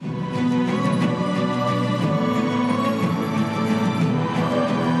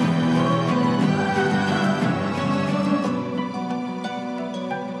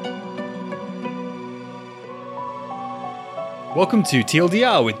Welcome to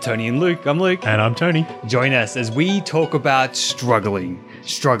TLDR with Tony and Luke. I'm Luke. And I'm Tony. Join us as we talk about struggling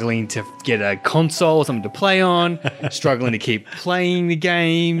to get a console or something to play on, struggling to keep playing the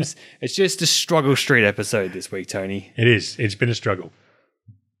games. It's just a struggle street episode this week, Tony. It is. It's been a struggle.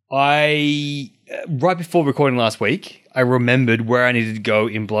 Right before recording last week, I remembered where I needed to go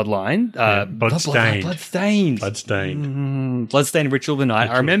in Bloodline. Bloodstained. Bloodstained Ritual of the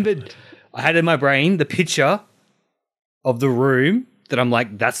Night. I remembered I had in my brain the picture of the room that I'm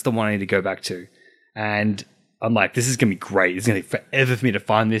like, that's the one I need to go back to. And I'm like, this is going to be great. It's going to take forever for me to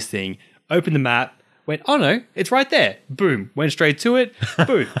find this thing. Open the map. Went, oh no, it's right there. Boom. Went straight to it.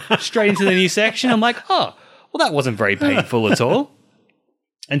 Boom. Straight into the new section. I'm like, oh, well, that wasn't very painful at all.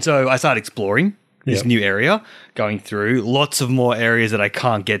 And so I started exploring this new area, going through lots of more areas that I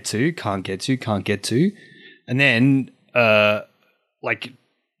can't get to. And then, like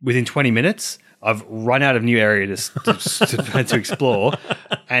within 20 minutes, I've run out of new areas to explore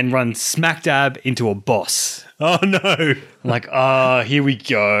and run smack dab into a boss. Oh, no. I'm like, here we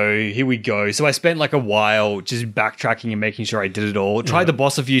go. So I spent like a while just backtracking and making sure I did it all. Tried the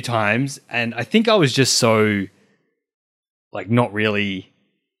boss a few times, and I think I was just so, like, not really...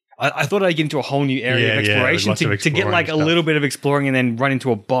 I thought I'd get into a whole new area of exploration to get like a little bit of exploring and then run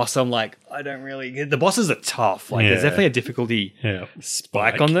into a boss. I'm like, I don't really... The bosses are tough. Like, there's definitely a difficulty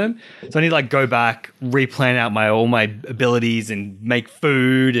spike on them. So I need to like go back, replan out all my abilities and make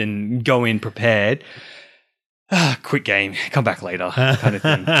food and go in prepared. Quit game, come back later kind of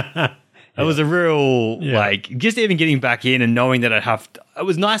thing. It was a real, like, just even getting back in and knowing that I'd have to, it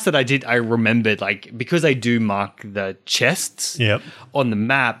was nice that I remembered, like, because I do mark the chests on the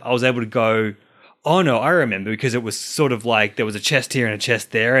map, I was able to go, oh no, I remember, because it was sort of like there was a chest here and a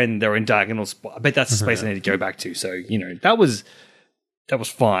chest there and they were in diagonal spot. I bet that's the space I need to go back to. So, you know, that was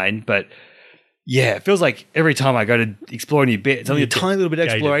fine. But yeah, it feels like every time I go to explore a new bit, it's only a tiny little bit of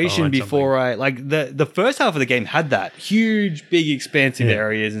exploration before I, like, the first half of the game had that huge, big, expansive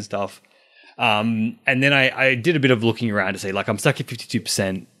areas and stuff. And then I did a bit of looking around to say, like, I'm stuck at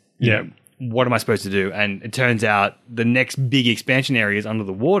 52%. You know, what am I supposed to do? And it turns out the next big expansion area is under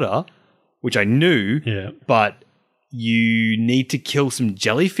the water, which I knew, but you need to kill some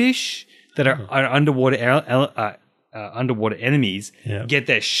jellyfish that are underwater enemies, get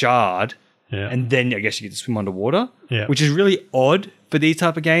their shard, and then I guess you get to swim underwater, which is really odd for these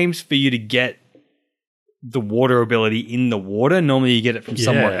type of games, for you to get the water ability in the water. Normally you get it from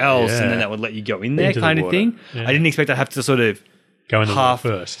somewhere else and then that would let you go in there kind of thing. I didn't expect I'd have to sort of go in the water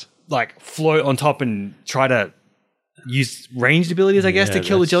first, like float on top and try to use ranged abilities, I guess, to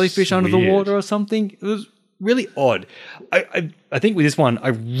kill the jellyfish under the water or something. It was really odd. I think with this one, I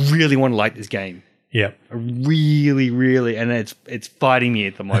really want to like this game. I really, and it's fighting me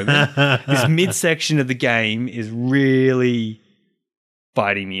at the moment. This midsection of the game is really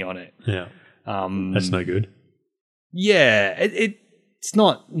fighting me on it. That's no good. Yeah, it's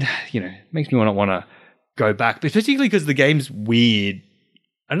not, you know, makes me not want to go back, but particularly because the game's weird.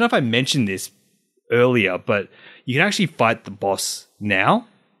 I don't know if I mentioned this earlier, but you can actually fight the boss now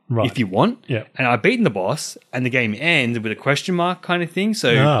if you want. And I've beaten the boss and the game ends with a question mark kind of thing.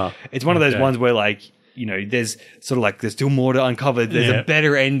 So it's one of those ones where, like, you know, there's sort of like there's still more to uncover. There's a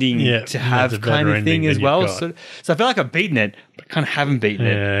better ending to have kind of thing as well. So I feel like I've beaten it, but kind of haven't beaten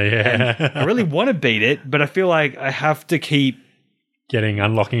it. And I really want to beat it, but I feel like I have to keep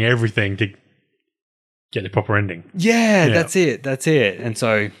unlocking everything to get the proper ending. That's it. And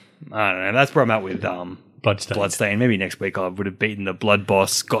so I don't know. That's where I'm at with Bloodstained. Maybe next week I would have beaten the blood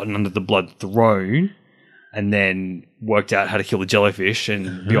boss, gotten under the blood throne, and then worked out how to kill the jellyfish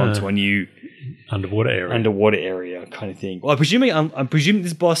and be on to a new underwater area kind of thing. Well, I'm presuming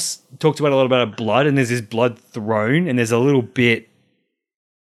this boss talked about a lot about blood, and there's this blood throne, and there's a little bit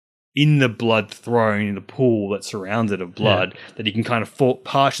in the blood throne in the pool that surrounds it of blood that you can kind of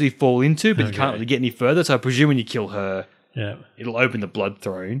partially fall into, but you can't really get any further. So I presume when you kill her, it'll open the blood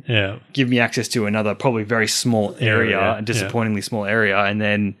throne, give me access to another probably very small area, a disappointingly small area, and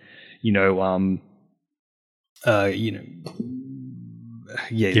then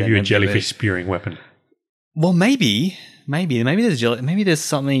give you a jellyfish spewing weapon. Well, maybe there's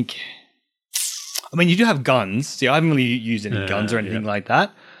something. I mean, you do have guns. See, I haven't really used any guns or anything like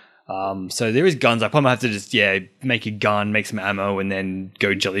that. So there is guns. I probably have to just make a gun, make some ammo, and then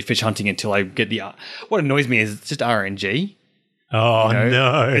go jellyfish hunting until I get the. What annoys me is it's just RNG. Oh, you know?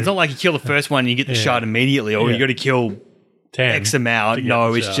 No! It's not like you kill the first one and you get the shard immediately, or you got to kill 10 X amount.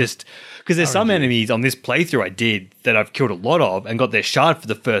 No, it's just because there's some enemies on this playthrough I did that I've killed a lot of and got their shard for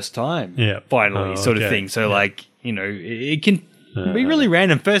the first time. Finally, sort of thing. So like, you know, it can be really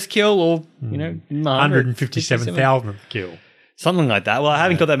random. First kill or, you know, 157,000th kill. Something like that. Well, I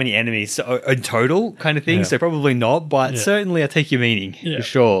haven't got that many enemies in total kind of thing, Yeah. so probably not, but certainly I take your meaning. Yeah. For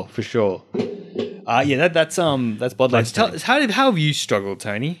sure. That's Bloodlines. How have you struggled,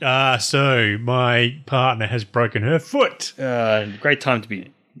 Tony? So my partner has broken her foot. Great time to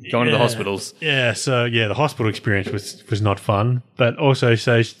be going to the hospitals. Yeah, so the hospital experience was not fun, but also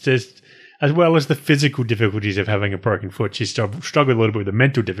so just as well as the physical difficulties of having a broken foot, she struggled a little bit with the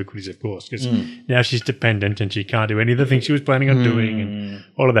mental difficulties, of course, because now she's dependent and she can't do any of the things she was planning on doing and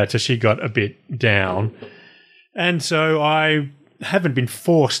all of that. So she got a bit down. And so I haven't been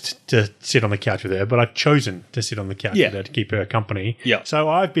forced to sit on the couch with her, but I've chosen to sit on the couch with her to keep her company. Yeah. So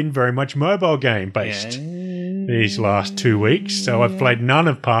I've been very much mobile game based these last 2 weeks. So I've played none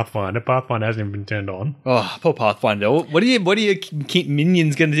of Pathfinder. Pathfinder hasn't even been turned on. Oh, poor Pathfinder. What are your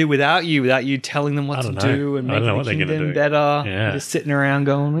minions going to do without you? Without you telling them what to do and making the kingdom better? Yeah. Just sitting around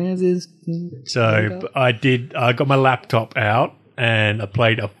going, "Where's his?" So I got my laptop out and I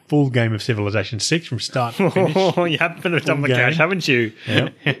played a full game of Civilization 6 from start to finish. You haven't been on the couch, haven't you? Yeah,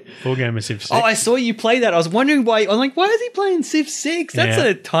 full game of Civ 6. Oh, I saw you play that. I was wondering why. I'm like, why is he playing Civ 6? That's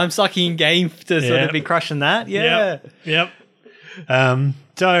a time-sucking game to sort of be crushing that. Yeah. Yep.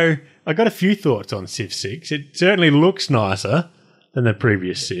 So I got a few thoughts on Civ 6. It certainly looks nicer than the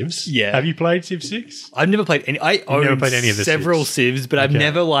previous Civs. Yeah. Have you played Civ 6? I've never played any. I own never played any of the several Civs? Civs, but I've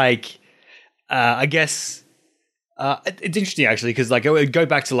never I guess it's interesting actually because I would go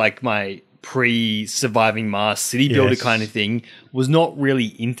back to my pre-surviving Mars city builder kind of thing. Was not really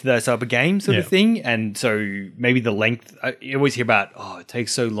into that type of game sort of thing, and so maybe the length. You always hear about it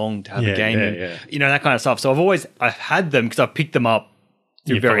takes so long to have a game, and that kind of stuff. So I've had them because I've picked them up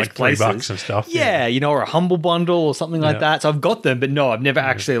through various places, $3 and stuff. Or a humble bundle or something like that. So I've got them, but no, I've never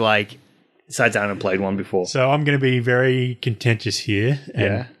actually sat down and played one before. So I'm going to be very contentious here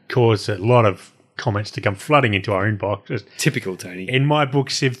and cause a lot of comments to come flooding into our inbox. Typical Tony. In my book,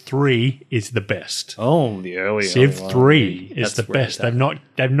 Civ 3 is the best. Oh, the early Civ 3 is the where best.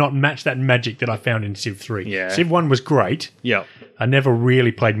 They've not matched that magic that I found in Civ 3. Yeah. Civ 1 was great. Yeah. I never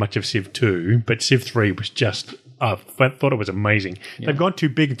really played much of Civ 2, but Civ 3 was just, I thought it was amazing. Yeah. They've gone too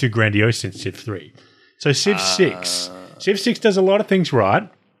big and too grandiose since Civ 3. So Civ 6 does a lot of things right,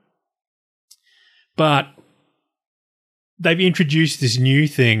 but they've introduced this new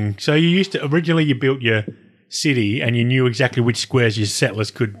thing. So originally you built your city and you knew exactly which squares your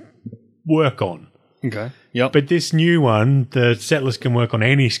settlers could work on. Okay. Yep. But this new one, the settlers can work on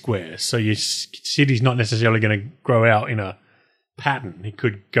any square. So your city's not necessarily going to grow out in a pattern. It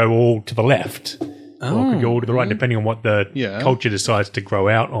could go all to the left or it could go all to the right, depending on what the culture decides to grow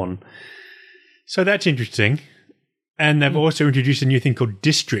out on. So that's interesting. And they've also introduced a new thing called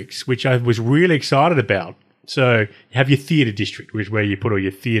districts, which I was really excited about. So you have your theatre district, which is where you put all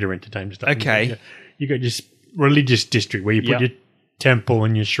your theatre entertainment stuff. Okay. You got your religious district where you put your temple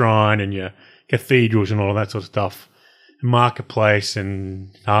and your shrine and your cathedrals and all of that sort of stuff. Marketplace and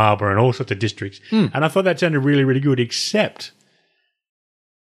harbour and all sorts of districts. And I thought that sounded really, really good, except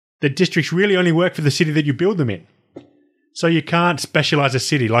the districts really only work for the city that you build them in. So you can't specialise a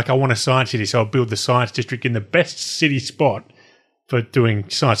city. Like I want a science city, so I'll build the science district in the best city spot for doing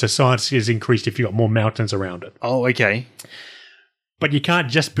science. So science is increased if you've got more mountains around it. Oh, okay. But you can't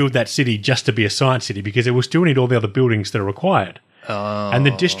just build that city just to be a science city because it will still need all the other buildings that are required. And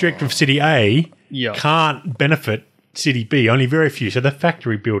the district of City A can't benefit City B, only very few. So the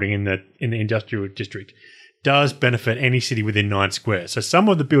factory building in the industrial district does benefit any city within 9 squares. So some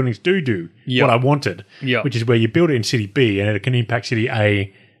of the buildings do what I wanted, which is where you build it in City B and it can impact City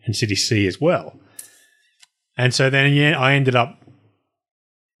A and City C as well. And so then I ended up,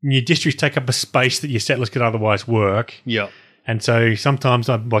 your districts take up a space that your settlers could otherwise work. Yeah. And so sometimes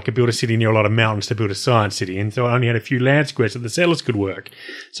I could build a city near a lot of mountains to build a science city. And so I only had a few land squares that the settlers could work.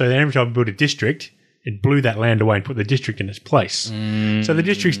 So then every time I built a district, it blew that land away and put the district in its place. So the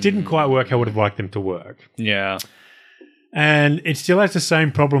districts didn't quite work how I would have liked them to work. Yeah. And it still has the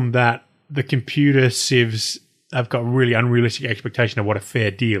same problem that the computer civs have got really unrealistic expectation of what a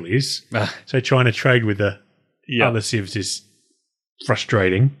fair deal is. So trying to trade with the other civs is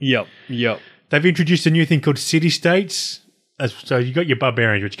frustrating. Yep. They've introduced a new thing called city-states. So you got your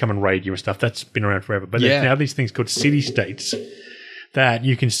barbarians which come and raid you and stuff. That's been around forever. But there's now these things called city-states that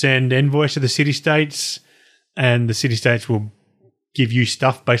you can send envoys to the city-states and the city-states will give you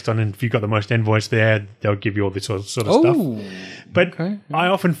stuff based on if you've got the most envoys there, they'll give you all this sort of stuff. But I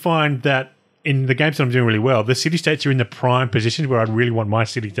often find that in the games that I'm doing really well, the city-states are in the prime positions where I'd really want my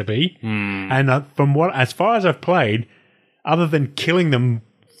city to be. And as far as I've played, other than killing them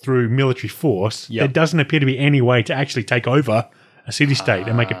through military force, there doesn't appear to be any way to actually take over a city-state,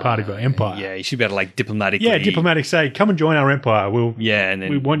 and make it part of your empire. Yeah, you should be able to like diplomatically. Yeah, diplomatic say, come and join our empire. And then,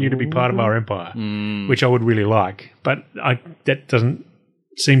 we want you to be part of our empire, which I would really like. But that doesn't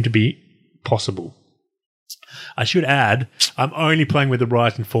seem to be possible. I should add, I'm only playing with the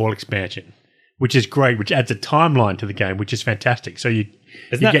Rise and Fall expansion, which is great, which adds a timeline to the game, which is fantastic. So you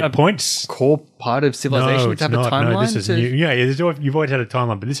get points. Core part of Civilization No, to have a timeline? No, this is new. Yeah, you've always had a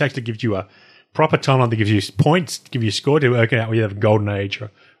timeline, but this actually gives you a proper timeline that gives you points, give you a score to work out whether you have a golden age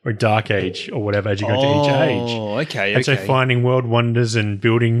or a dark age or whatever as you go to each age. Oh, okay. And so finding world wonders and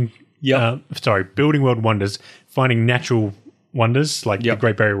building world wonders, finding natural wonders like the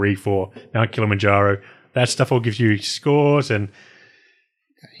Great Barrier Reef or Mount Kilimanjaro, that stuff all gives you scores, and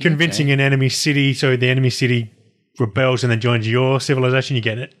convincing an enemy city, so the enemy city rebels and then joins your civilization, you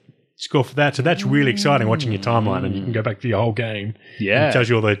get a score for that. So that's really exciting watching your timeline, and you can go back to your whole game. Yeah. It tells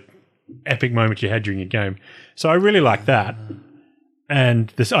you all the epic moments you had during your game. So I really like that.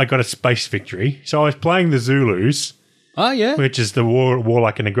 And I got a space victory. So I was playing the Zulus. Oh, yeah. Which is the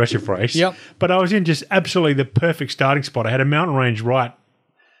warlike and aggressive race. Yep. But I was in just absolutely the perfect starting spot. I had a mountain range right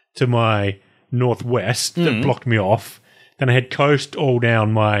to my northwest that blocked me off. Then I had coast all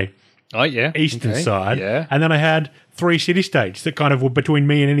down my eastern side. Yeah. And then I had 3 city-states that kind of were between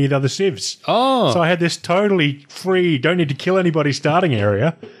me and any of the other civs. Oh. So I had this totally free, don't need to kill anybody starting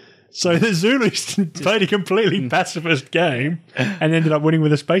area. So the Zulus played a completely pacifist game and ended up winning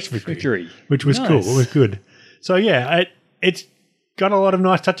with a space victory. Which was cool. It was good. So yeah, it's got a lot of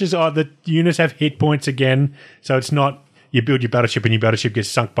nice touches. The units have hit points again. So it's not you build your battleship and your battleship gets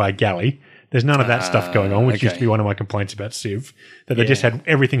sunk by a galley. There's none of that stuff going on, which used to be one of my complaints about Civ, that they just had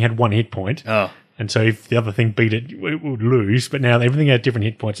everything had 1 hit point. Oh. And so if the other thing beat it, it would lose. But now everything had different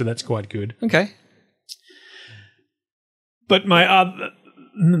hit points, so that's quite good. Okay. But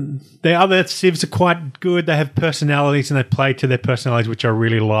the other Civs are quite good. They have personalities and they play to their personalities, which I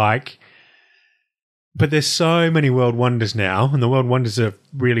really like. But there's so many world wonders now, and the world wonders are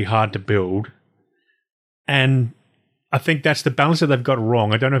really hard to build. And I think that's the balance that they've got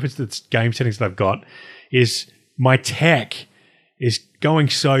wrong. I don't know if it's the game settings they've got. Is my tech is going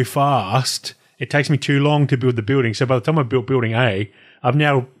so fast, it takes me too long to build the building. So by the time I built building A, I've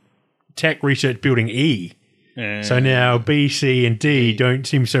now tech researched building E. So now B, C, and D don't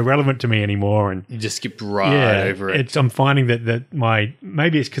seem so relevant to me anymore. And you just skipped over it. I'm finding that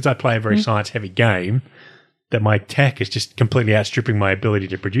maybe it's because I play a very science-heavy game, that my tech is just completely outstripping my ability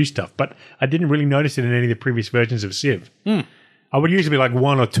to produce stuff. But I didn't really notice it in any of the previous versions of Civ. I would usually be like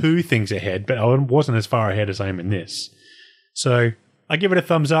 1 or 2 things ahead, but I wasn't as far ahead as I am in this. So I give it a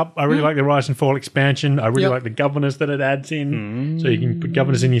thumbs up. I really like the Rise and Fall expansion. I really like the governors that it adds in. So you can put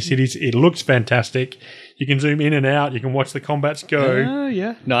governors in your cities. It looks fantastic. You can zoom in and out. You can watch the combats go.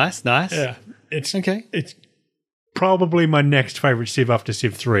 Yeah. Nice. Yeah. It's okay. It's probably my next favourite Civ after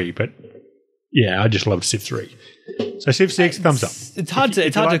Civ 3, but yeah, I just loved Civ 3. So Civ 6, thumbs up. It's hard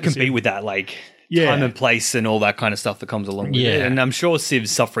to compete with that, like time and place and all that kind of stuff that comes along with it. And I'm sure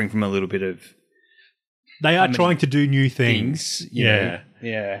Civ's suffering from a little bit of... They are trying to do new things. Yeah.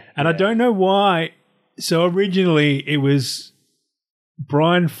 And I don't know why. So originally it was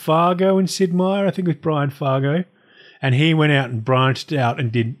Brian Fargo and Sid Meier. I think it was Brian Fargo. And he went out and branched out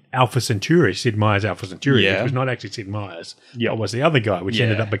and did Alpha Centauri, Sid Meier's Alpha Centauri, which was not actually Sid Meier's. It was the other guy, which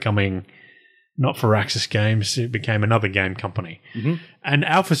ended up becoming not Firaxis Games. It became another game company. And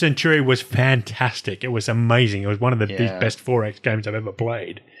Alpha Centauri was fantastic. It was amazing. It was one of the best 4X games I've ever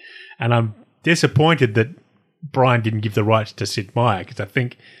played. And I'm disappointed that Brian didn't give the rights to Sid Meier, because I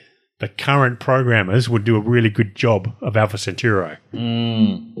think the current programmers would do a really good job of Alpha Centauri.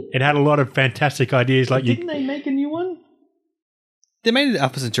 It had a lot of fantastic ideas. Didn't they make a new one? They made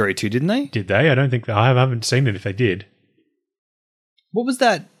Alpha Centauri 2, didn't they? Did they? I don't think I haven't seen it if they did. What was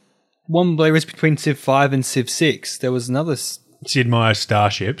that one where it was between Civ 5 and Civ 6? There was another... Sid Meier's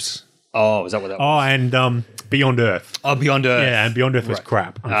Starships. Oh, is that what that was? Oh, and Beyond Earth. Oh, Beyond Earth. Yeah, and Beyond Earth was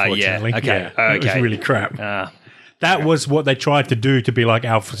crap, unfortunately. Okay. It was really crap. That was what they tried to do to be like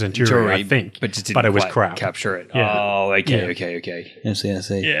Alpha Centauri, I think. But it was crap. Capture it. Yeah. Oh, okay. I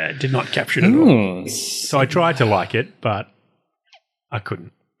see. Yeah, it did not capture it at all. So I tried to like it, but I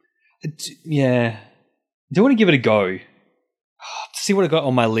couldn't. Yeah. I do want to give it a go. To see what I got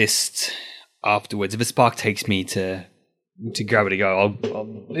on my list afterwards. If a spark takes me to grab it a go,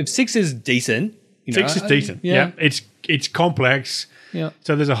 if 6 is decent... 6 is decent. Yeah. It's complex. Yeah.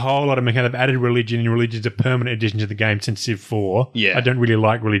 So there's a whole lot of mechanics. They've added religion, and religion's a permanent addition to the game since Civ 4. Yeah. I don't really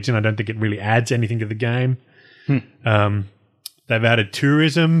like religion. I don't think it really adds anything to the game. They've added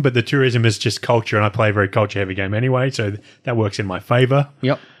tourism, but the tourism is just culture, and I play a very culture-heavy game anyway, so that works in my favour.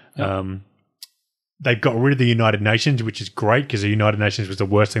 Yep. they've got rid of the United Nations, which is great because the United Nations was the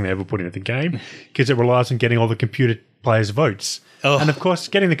worst thing they ever put into the game because it relies on getting all the computer players' votes. Oh. And, of course,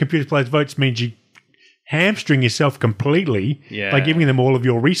 getting the computer players' votes means you hamstring yourself completely by giving them all of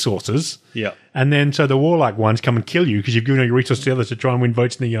your resources. Yeah. And then so the warlike ones come and kill you because you've given all your resources to others to try and win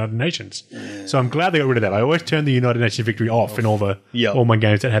votes in the United Nations. So I'm glad they got rid of that. I always turn the United Nations victory off in all my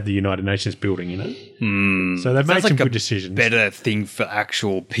games that have the United Nations building in it. So they've made some good decisions. Better thing for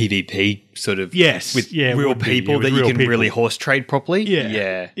actual PvP sort of with real people that you can really horse trade properly.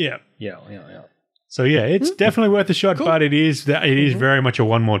 Yeah. So it's definitely worth a shot, but it is very much a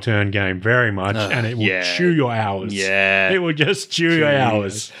one more turn game, very much, and it will chew your hours. Yeah, it will just chew your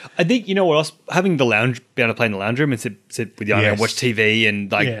hours. I think you know what else? Having the lounge, be able to play in the lounge room and sit with you and watch TV, and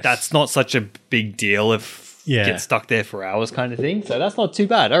that's not such a big deal if you get stuck there for hours, kind of thing. So that's not too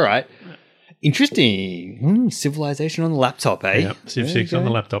bad. All right. Interesting. Civilization on the laptop, eh? Yep, Civ 6 on the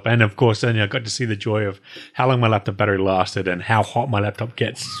laptop. And, of course, then I got to see the joy of how long my laptop battery lasted and how hot my laptop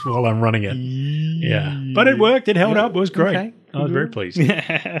gets while I'm running it. Yeah. But it worked. It held up. It was great. Okay. I was very pleased.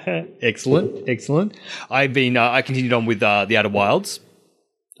 Excellent. I've been, I continued on with the Outer Wilds.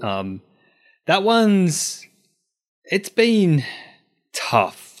 That one's, it's been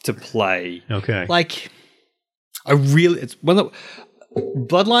tough to play. Okay. Like, it's one of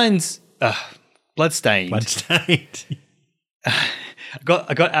Bloodlines... Bloodstained. I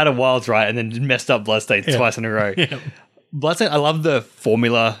got Outer Wilds right and then messed up Bloodstained twice in a row. Yeah. Bloodstained, I love the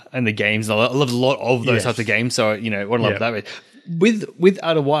formula and the games. I love a lot of those types of games. So, I want to love that. With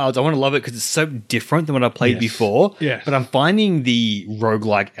Outer Wilds, I want to love it because it's so different than what I played before. Yes. But I'm finding the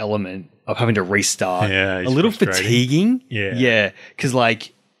roguelike element of having to restart a little fatiguing. Yeah. Because,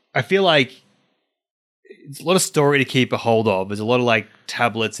 I feel like it's a lot of story to keep a hold of. There's a lot of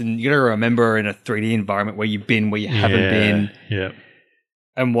tablets, and you got to remember in a 3D environment where you've been, where you haven't been,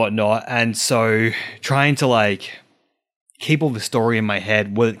 and whatnot. And so trying to keep all the story in my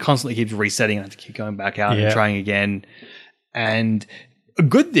head, where it constantly keeps resetting, I have to keep going back out and trying again. And a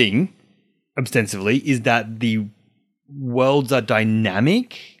good thing, ostensibly, is that the worlds are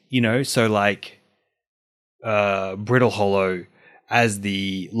dynamic. So Brittle Hollow, as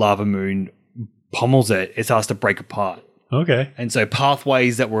the lava moon pummels it, it starts to break apart. Okay. And so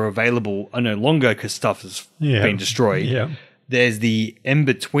pathways that were available are no longer because stuff has been destroyed. Yeah. There's the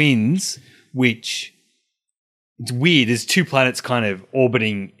Ember Twins, which it's weird. There's two planets kind of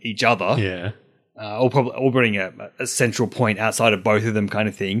orbiting each other. Yeah. Or probably orbiting a central point outside of both of them kind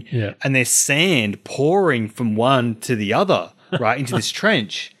of thing. Yeah. And there's sand pouring from one to the other, right, into this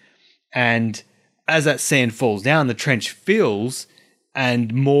trench. And as that sand falls down, the trench fills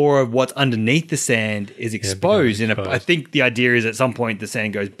and more of what's underneath the sand is exposed. And I think the idea is at some point the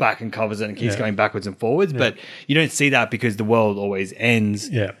sand goes back and covers it and keeps going backwards and forwards. But you don't see that because the world always ends.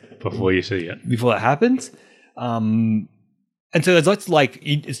 Yeah, before you see it. Before that happens. And so there's lots so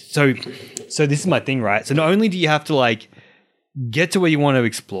this is my thing, right? So not only do you have to get to where you want to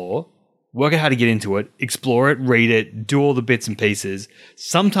explore, work out how to get into it, explore it, read it, do all the bits and pieces.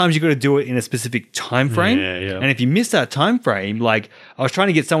 Sometimes you got to do it in a specific time frame. Yeah. And if you miss that time frame, I was trying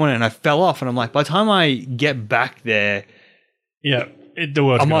to get someone and I fell off, and I'm like, by the time I get back there, the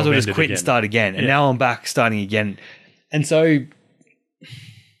world's I might as well just quit and start again. And now I'm back starting again. And so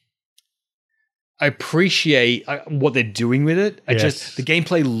I appreciate what they're doing with it. The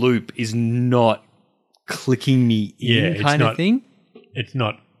gameplay loop is not clicking me in kind of thing. It's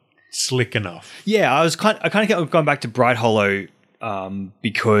not slick enough. Yeah, I kind of kept going back to Bright Hollow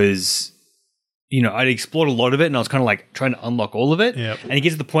because I'd explored a lot of it and I was kind of trying to unlock all of it. Yep. And it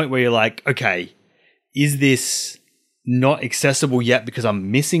gets to the point where you're like, okay, is this not accessible yet because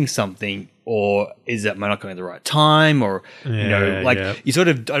I'm missing something, or is it am I not going at the right time, or you sort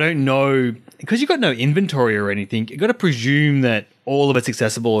of, I don't know, because you've got no inventory or anything. You got to presume that all of it's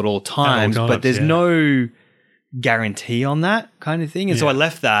accessible at all times, but there's no guarantee on that kind of thing. And so I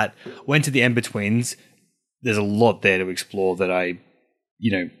left that, went to the Ember Twins. There's a lot there to explore that I,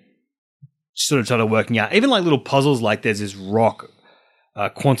 sort of started working out. Even little puzzles, there's this rock,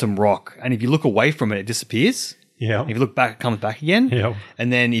 quantum rock, and if you look away from it, it disappears. Yeah. If you look back, it comes back again. Yeah.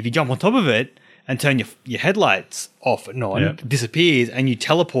 And then if you jump on top of it and turn your headlights off and on, it disappears, and you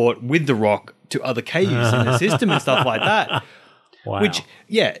teleport with the rock to other caves in the system and stuff like that. Wow. Which,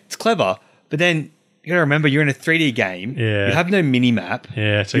 it's clever, but then you got to remember you're in a 3D game. Yeah. You have no mini map.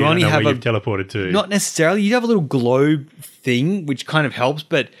 Yeah, so you only have where you've teleported to. Not necessarily. You have a little globe thing, which kind of helps,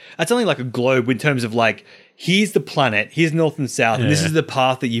 but that's only a globe in terms of here's the planet, here's north and south, and this is the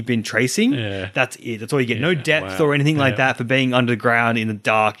path that you've been tracing. Yeah. That's it. That's all you get. No depth or anything like that for being underground in the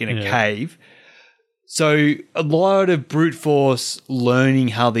dark in a cave. So a lot of brute force learning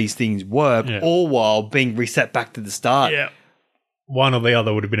how these things work, all while being reset back to the start. Yeah. One or the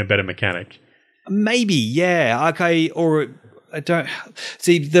other would have been a better mechanic. Maybe, yeah. Okay, or I don't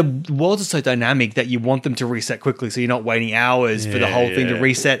see the worlds are so dynamic that you want them to reset quickly, so you're not waiting hours for the whole thing to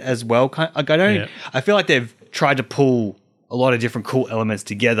reset as well. I feel like they've tried to pull a lot of different cool elements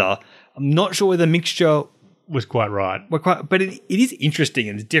together. I'm not sure whether the mixture was quite right. But it is interesting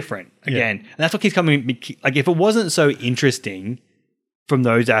and it's different again. And that's what keeps coming. Like if it wasn't so interesting from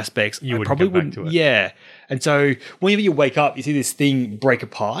those aspects, you probably wouldn't. Back to it. Yeah. And so whenever you wake up, you see this thing break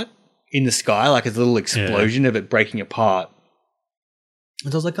apart in the sky, like a little explosion of it breaking apart.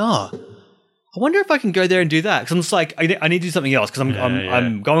 And so I was like, I wonder if I can go there and do that. Because I'm just like, I need to do something else because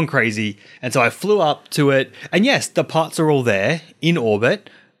I'm going crazy. And so I flew up to it. And yes, the parts are all there in orbit.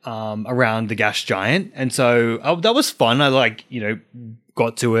 Around the gas giant, and so that was fun. I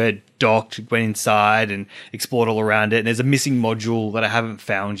got to it, docked, went inside, and explored all around it. And there's a missing module that I haven't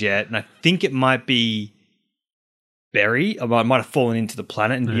found yet, and I think it might be buried. I might have fallen into the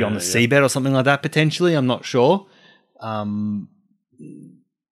planet and be on the seabed or something like that. Potentially, I'm not sure. And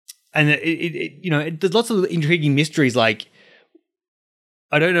there's lots of intriguing mysteries. Like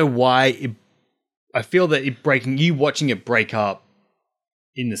I don't know why. I feel that watching it break up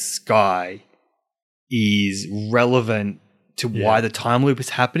in the sky is relevant to why the time loop is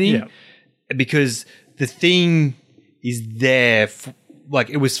happening because the thing is there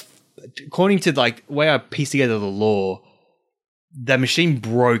it was according to the way I pieced together the lore, the machine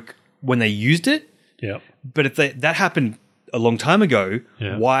broke when they used it, but if that happened a long time ago,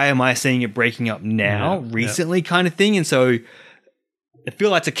 why am I seeing it breaking up now recently kind of thing? And so I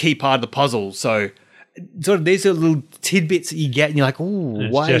feel that's a key part of the puzzle. So sort of these are little tidbits that you get and you're like, oh,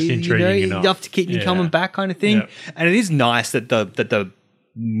 why just intriguing enough to keep me coming back kind of thing. And it is nice that the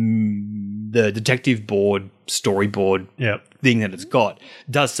detective board storyboard thing that it's got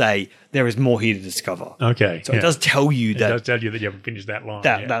does say there is more here to discover. Okay. So it does tell you that. It does tell you that you haven't finished that line.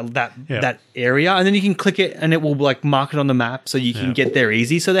 That area. And then you can click it and it will mark it on the map so you can get there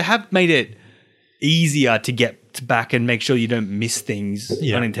easy. So they have made it easier to get back and make sure you don't miss things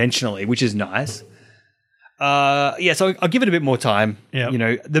unintentionally, which is nice. So I'll give it a bit more time.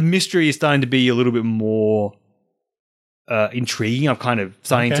 Yep. The mystery is starting to be a little bit more intriguing. I'm kind of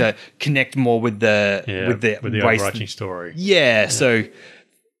starting to connect more with the overarching story. Yeah, so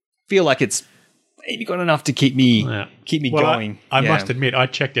feel like it's maybe got enough to keep me going. I must admit, I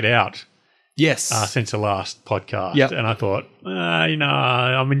checked it out. Yes, since the last podcast, and I thought,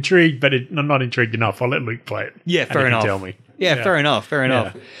 I'm intrigued, but I'm not intrigued enough. I'll let Luke play it. Yeah, fair enough. Tell me. Yeah, fair enough.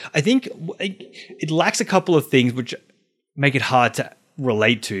 Yeah. I think it lacks a couple of things which make it hard to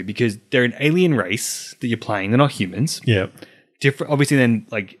relate to because they're an alien race that you're playing. They're not humans. Yeah. Different, obviously. Then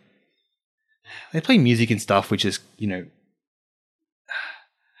they play music and stuff, which is I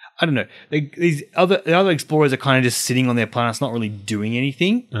don't know. The other explorers are kind of just sitting on their planets, not really doing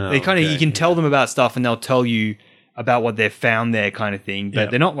anything. You can tell them about stuff, and they'll tell you about what they've found there, kind of thing. But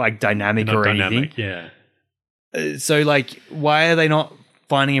they're not dynamic or anything. Yeah. So, why are they not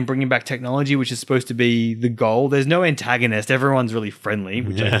finding and bringing back technology, which is supposed to be the goal? There's no antagonist. Everyone's really friendly,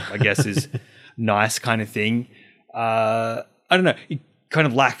 which I guess is nice kind of thing. I don't know. You kind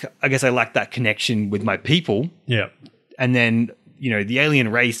of lack that connection with my people. Yeah. And then, the alien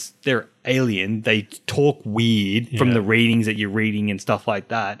race, they're alien. They talk weird from the readings that you're reading and stuff like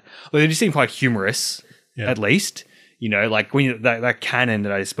that. Well, they just seem quite humorous, at least. When that canon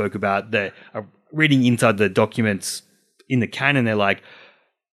that I spoke about, that reading inside the documents in the canon, they're like,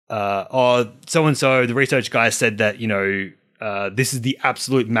 so-and-so, the research guy said that, this is the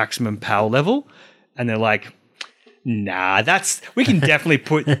absolute maximum power level. And they're like, nah, we can definitely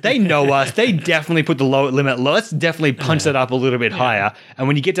they know us. They definitely put the low limit low. Let's definitely punch that up a little bit higher. And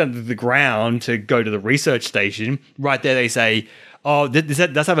when you get down to the ground to go to the research station, right there they say, this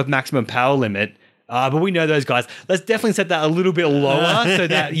does have a maximum power limit. But we know those guys. Let's definitely set that a little bit lower so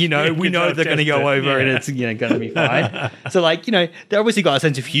that, we know they're going to go over and it's, going to be fine. So they obviously got a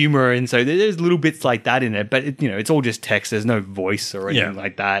sense of humor. And so there's little bits like that in it, but it's all just text. There's no voice or anything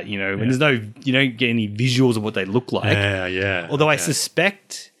like that, and there's no, you don't get any visuals of what they look like. Yeah. Although I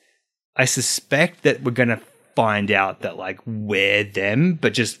suspect that we're going to find out that we're them,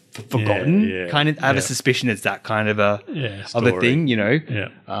 but just forgotten. Kind of, I have a suspicion it's that kind of a thing,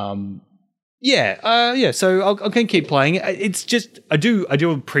 So I can keep playing it. It's just I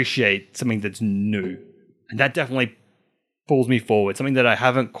do appreciate something that's new, and that definitely pulls me forward. Something that I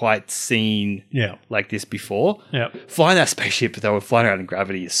haven't quite seen like this before. Yeah, flying that spaceship though, flying around in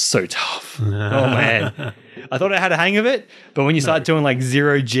gravity is so tough. Oh man, I thought I had a hang of it, but when you start doing like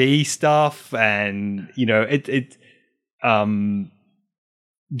 0G stuff and, you know,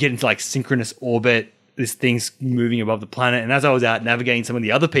 get into like synchronous orbit, this thing's moving above the planet. And as I was out navigating some of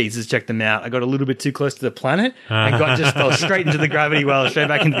the other pieces, check them out, I got a little bit too close to the planet and fell straight into the gravity well, straight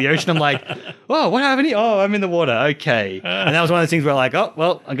back into the ocean. I'm like, oh, what happened here? Oh, I'm in the water. Okay. And that was one of those things where like, oh,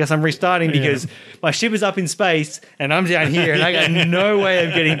 well, I guess I'm restarting because my ship is up in space and I'm down here and I got no way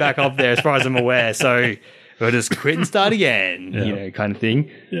of getting back up there as far as I'm aware. So we'll just quit and start again, you know, kind of thing.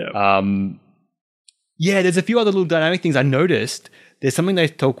 Yeah. There's a few other little dynamic things I noticed. There's something they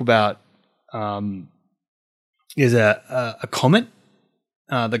talk about. There's a comet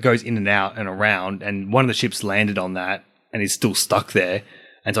that goes in and out and around, and one of the ships landed on that and is still stuck there.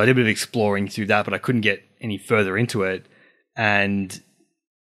 And so I did a bit of exploring through that, but I couldn't get any further into it. And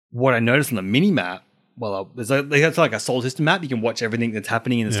what I noticed on the mini map, there's like a solar system map. You can watch everything that's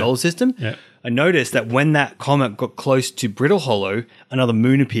happening in the solar system. Yeah. I noticed that when that comet got close to Brittle Hollow, another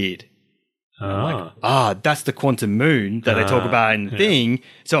moon appeared. That's the quantum moon that they talk about in the thing.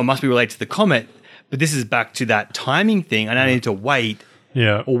 So it must be related to the comet. But this is back to that timing thing. And I need to wait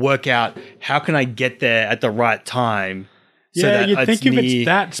or work out how can I get there at the right time. You'd think if it's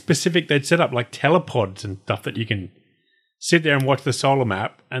that specific, they'd set up like telepods and stuff that you can sit there and watch the solar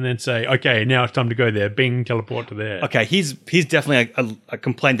map and then say, okay, now it's time to go there. Bing, teleport to there. Okay, here's definitely a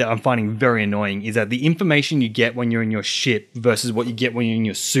complaint that I'm finding very annoying is that the information you get when you're in your ship versus what you get when you're in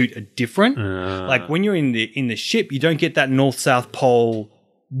your suit are different. Like when you're in the ship, you don't get that north-south pole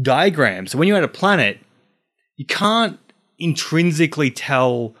diagram. So when you're at a planet, you can't intrinsically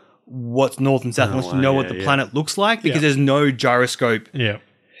tell what's north and south unless you know what the planet looks like because there's no gyroscope. Yeah.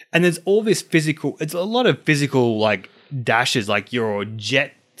 And there's all this it's a lot of physical like dashes, like your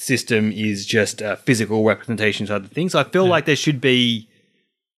jet system is just a physical representation of other things. So I feel like there should be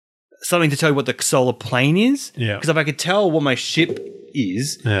something to tell you what the solar plane is. Yeah. Because if I could tell what my ship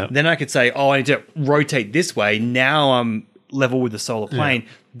is, then I could say, oh, I need to rotate this way. Now I'm level with the solar plane.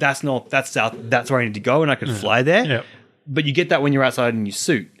 That's north, that's south, that's where I need to go, and I could fly there. Yeah. But you get that when you're outside in your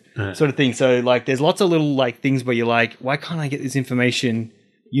suit, sort of thing. So like there's lots of little like things where you're like, why can't I get this information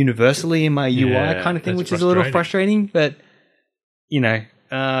universally in my UI kind of thing, which is a little frustrating. But, you know,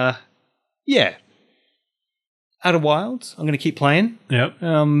 Outer Wilds, I'm going to keep playing. Yep.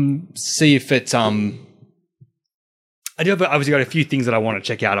 See if it's I do have obviously got a few things that I want to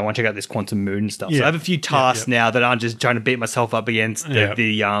check out. I want to check out this quantum moon stuff. So I have a few tasks now that aren't just trying to beat myself up against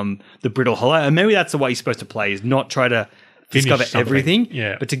the Brittle Hollow. And maybe that's the way you're supposed to play, is not try to discover everything,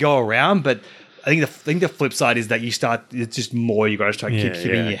 but to go around. But I think the flip side is that it's just more you got to try to keep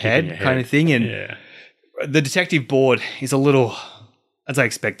hitting your head kind of thing. And the detective board is a little, as I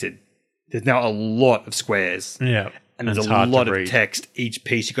expected. There's now a lot of squares. Yeah. And there's a lot of text. Each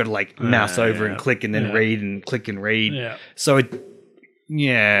piece you got to like mouse over and click and then read and click and read. Yeah. So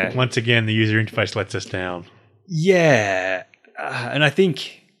once again, the user interface lets us down. Yeah. And I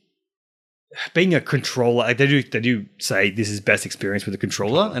think being a controller, like they do say this is best experience with a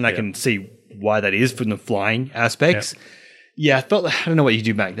controller, and I can see why that is from the flying aspects. Yeah, I don't know what you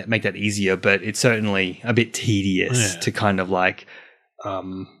do to make that easier, but it's certainly a bit tedious to kind of like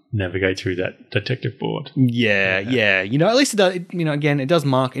navigate through that detective board. Yeah. You know, at least it does. Again, it does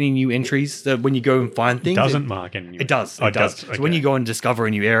mark any new entries. So when you go and find things, it doesn't mark any. It does. It does. Okay. So when you go and discover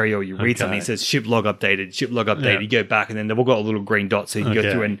a new area or you read something, it says ship log updated. You go back, and then they've all got a little green dot, so you can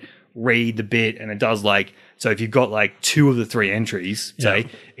go through and read the bit, and it does like. So if you've got like 2 of the 3 entries, say,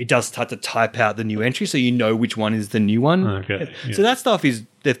 it does start to type out the new entry, so you know which one is the new one. Okay. Yeah. So that stuff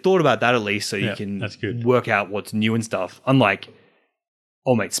they've thought about that at least, so you can work out what's new and stuff. Unlike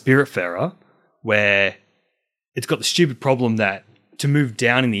Old Mate Spiritfarer, where it's got the stupid problem that to move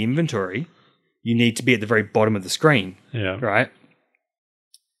down in the inventory, you need to be at the very bottom of the screen. Yeah. Right?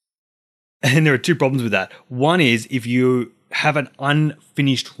 And there are 2 problems with that. One is if you have an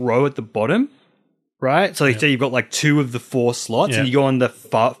unfinished row at the bottom, right? So say you've got like 2 of the 4 slots and you go on the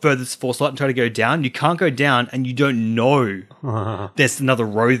furthest 4 slot and try to go down. You can't go down and you don't know there's another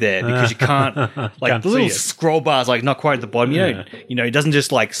row there because you can't, like can't the little scroll bar's like not quite at the bottom. It doesn't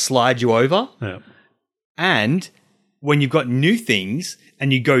just like slide you over. Yeah. And when you've got new things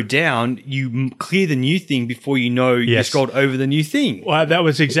and you go down, you clear the new thing before you know you scrolled over the new thing. Well, that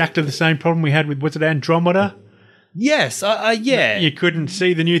was exactly the same problem we had with, was it Andromeda? Yes, You couldn't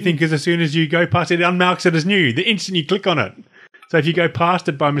see the new thing because as soon as you go past it, it unmarks it as new the instant you click on it. So if you go past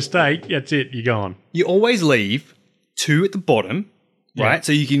it by mistake, that's it, you're gone. You always leave 2 at the bottom, right?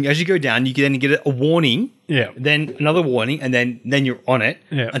 So you can, as you go down, you can then get a warning, then another warning, and then you're on it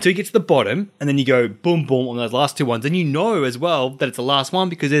until you get to the bottom, and then you go boom, boom on those last 2 ones. And you know as well that it's the last one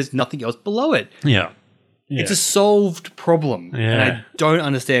because there's nothing else below it. Yeah. It's a solved problem. Yeah. And I don't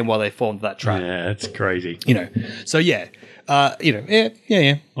understand why they fall into that trap. Yeah, it's crazy. So yeah.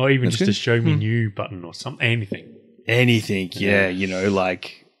 Yeah. Or even That's just a good. show me new button or something, anything. Anything, yeah.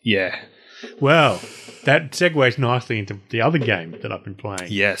 Well, that segues nicely into the other game that I've been playing.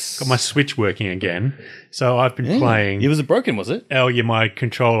 Yes. Got my Switch working again. So I've been playing. It was broken, was it? Oh, yeah, my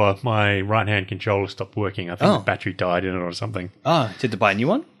right-hand controller stopped working. I think the battery died in it or something. Ah, did you have to buy a new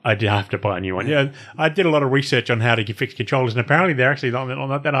one? I did have to buy a new one. Yeah, I did a lot of research on how to fix controllers, and apparently they're actually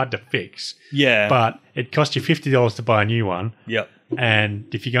not that hard to fix. Yeah. But it costs you $50 to buy a new one. Yep. And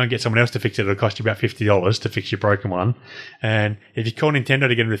if you go and get someone else to fix it, it'll cost you about $50 to fix your broken one. And if you call Nintendo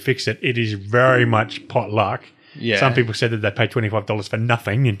to get them to fix it, it is very much pot luck. Yeah. Some people said that they paid $25 for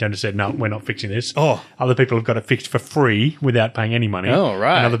nothing. Nintendo said, no, we're not fixing this. Oh. Other people have got it fixed for free without paying any money. Oh,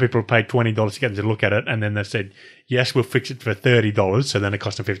 right. And other people have paid $20 to get them to look at it. And then they said, yes, we'll fix it for $30. So then it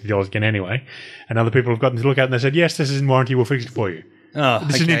cost them $50 again anyway. And other people have gotten to look at it and they said, yes, this is in warranty. We'll fix it for you. Oh,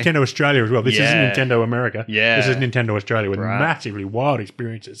 This is Nintendo Australia as well. This isn't Nintendo America. Yeah. This is Nintendo Australia with massively wild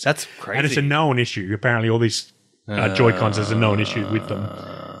experiences. That's crazy. And it's a known issue. Apparently all these Joy-Cons, there's a known issue with them.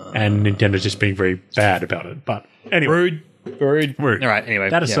 And Nintendo's just being very bad about it. But anyway. Rude. Rude. All right, anyway.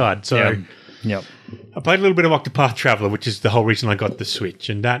 That aside, so Yep. I played a little bit of Octopath Traveler, which is the whole reason I got the Switch.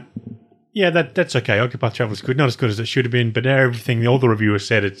 And that's okay. Octopath Traveler is good. Not as good as it should have been, but everything, all the reviewers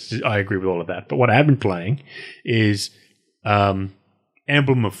said, I agree with all of that. But what I have been playing is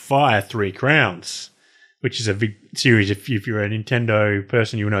Emblem of Fire 3 Crowns, which is a big series. If you're a Nintendo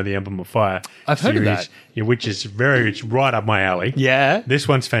person, you'll know the Emblem of Fire I've heard of that. Yeah, which is it's right up my alley. Yeah. This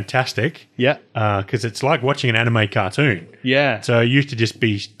one's fantastic. Yeah. Because it's like watching an anime cartoon. Yeah. So it used to just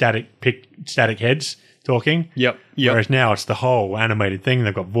be static heads talking. Yep. Whereas now it's the whole animated thing.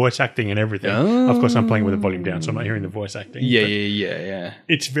 They've got voice acting and everything. Of course, I'm playing with the volume down, so I'm not hearing the voice acting. Yeah.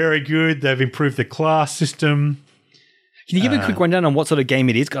 It's very good. They've improved the class system. Can you give a quick rundown on what sort of game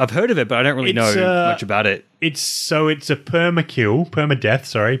it is? I've heard of it, but I don't really know much about it. It's a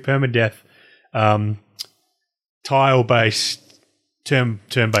permadeath tile-based,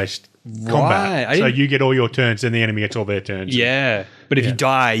 turn-based combat. So you get all your turns and the enemy gets all their turns. Yeah. But if you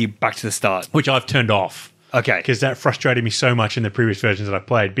die, you're back to the start. Which I've turned off. Okay. Because that frustrated me so much in the previous versions that I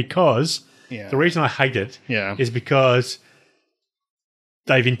played. Because the reason I hate it is because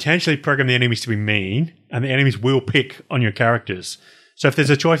they've intentionally programmed the enemies to be mean, and the enemies will pick on your characters. So if there's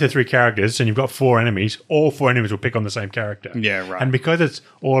a choice of 3 characters and you've got 4 enemies, all 4 enemies will pick on the same character. Yeah, right. And because it's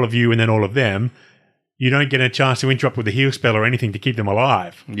all of you and then all of them, you don't get a chance to interrupt with a heal spell or anything to keep them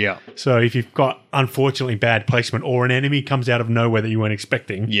alive. Yeah. So if you've got, unfortunately, bad placement or an enemy comes out of nowhere that you weren't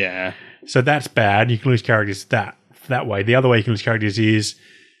expecting. Yeah. So that's bad. You can lose characters that way. The other way you can lose characters is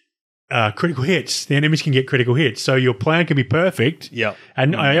critical hits. The enemies can get critical hits. So your plan can be perfect. Yeah.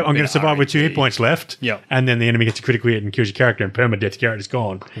 And I'm going to survive with 2 hit points left. Yeah. And then the enemy gets a critical hit and kills your character, and permadeath character's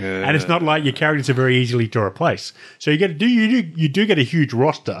gone. Yeah. And it's not like your characters are very easily to replace. So you do get a huge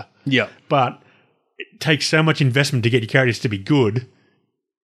roster. Yeah. But it takes so much investment to get your characters to be good.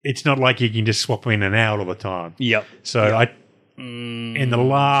 It's not like you can just swap them in and out all the time. Yep. So in the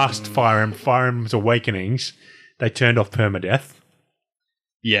last Fire Emblem's Awakenings, they turned off permadeath.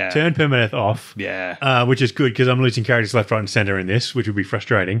 Yeah. Turn permadeath off. Yeah. Which is good because I'm losing characters left, right, and center in this, which would be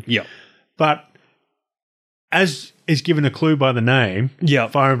frustrating. Yep. But as is given a clue by the name,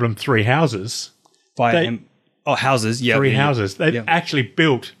 Fire Emblem 3 Houses. Houses. Yeah. 3 houses. They've actually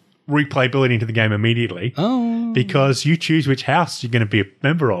built replayability into the game immediately. Oh. Because you choose which house you're going to be a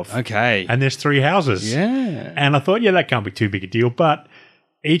member of. Okay. And there's 3 houses. Yeah. And I thought, that can't be too big a deal. But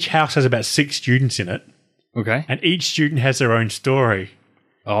each house has about 6 students in it. Okay. And each student has their own story.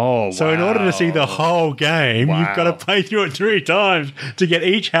 Oh, wow. So in order to see the whole game, you've got to play through it 3 times to get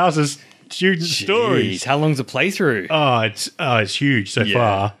each house's student stories. How long's the playthrough? It's huge so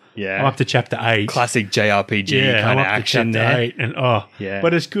far. Yeah. I'm up to chapter 8. Classic JRPG kind of action there. 8 and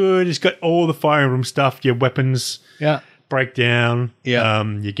but it's good. It's got all the Fire Emblem stuff, your weapons breakdown. Yeah.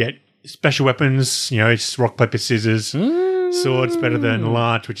 You get special weapons, it's rock, paper, scissors. Swords better than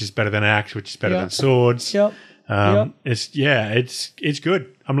lance, which is better than axe, which is better than swords. Yep. It's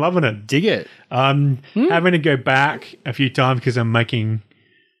good. I'm loving it. Dig it. Having to go back a few times because I'm making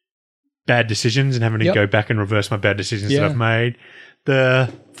bad decisions and having to go back and reverse my bad decisions that I've made.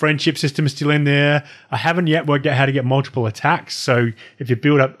 The friendship system is still in there. I haven't yet worked out how to get multiple attacks. So if you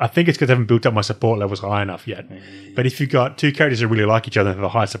build up, I think it's because I haven't built up my support levels high enough yet. But if you've got 2 characters that really like each other and have a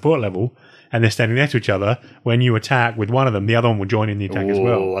high support level, and they're standing next to each other, when you attack with one of them, the other one will join in the attack as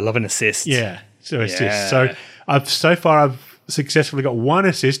well. I love an assist. Yeah. So assist. So I've successfully got 1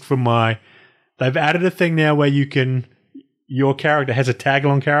 assist from they've added a thing now where your character has a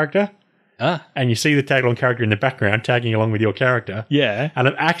tag-along character. and you see the tag-along character in the background tagging along with your character. Yeah. And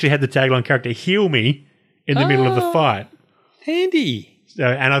I've actually had the tag-along character heal me in the middle of the fight. Handy. So,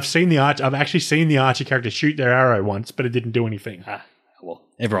 and I've actually seen the Archer character shoot their arrow once, but it didn't do anything. Well,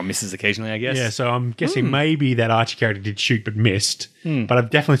 everyone misses occasionally, I guess. Yeah, so I'm guessing maybe that Archer character did shoot but missed. But I've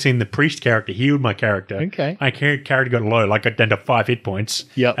definitely seen the Priest character healed my character. Okay. My character got low, like got down to 5 hit points.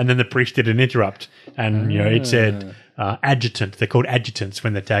 Yep. And then the Priest did an interrupt. And, it said adjutant. They're called adjutants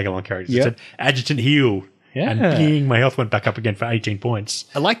when they're tag-along characters. It said adjutant heal. Yeah. And ping, my health went back up again for 18 points.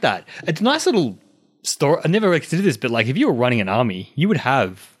 I like that. It's a nice little story. I never really considered this, but like if you were running an army, you would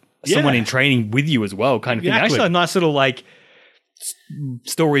have someone in training with you as well, kind of thing. Exactly. Actually, a nice little like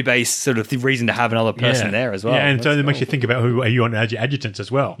story-based sort of reason to have another person there as well. Yeah, and so it makes you think about who are you on adjutants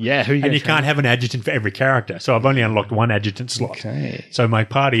as well. Yeah, who are you and you can't have an adjutant for every character. So I've only unlocked one adjutant slot. Okay. So my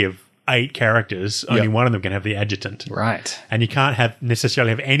party of 8 characters, only one of them can have the adjutant. Right. And you can't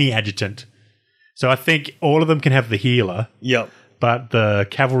necessarily have any adjutant. So I think all of them can have the healer. Yep. But the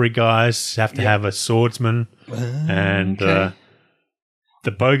cavalry guys have to have a swordsman. And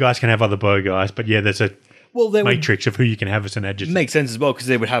the bow guys can have other bow guys. But there's a matrix of who you can have as an adjutant. Makes sense as well because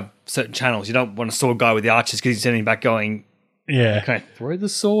they would have certain channels. You don't want a sword guy with the archers because he's sitting back going, can I throw the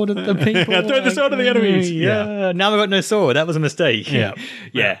sword at the people? Throw the sword at the enemies. Yeah. Now I've got no sword. That was a mistake. Yeah.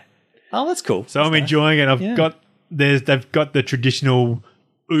 Yeah. Oh, that's cool. So I'm enjoying it. They've got the traditional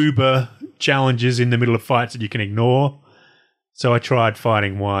Uber challenges in the middle of fights that you can ignore. So I tried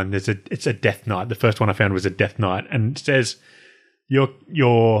fighting one. It's a death knight. The first one I found was a death knight, and it says you're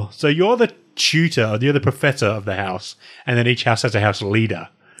the tutor, or you're the professor of the house, and then each house has a house leader.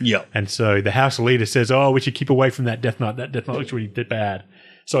 Yeah. And so the house leader says, "Oh, we should keep away from that death knight. That death knight looks really bad."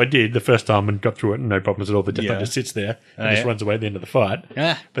 So I did the first time and got through it, and no problems at all. The death knight just sits there and just runs away at the end of the fight.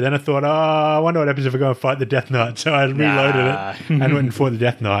 Yeah. But then I thought, I wonder what happens if I go and fight the death knight. So I reloaded it and went and fought the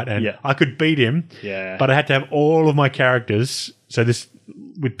death knight, and I could beat him. Yeah. But I had to have all of my characters. So this,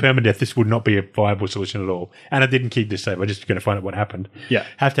 with permadeath, this would not be a viable solution at all. And I didn't keep this save. I'm just going to find out what happened. Yeah.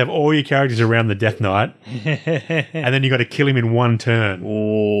 Have to have all your characters around the death knight, and then you got to kill him in one turn.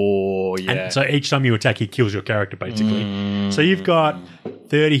 Oh, yeah. And so each time you attack, he kills your character, basically. So you've got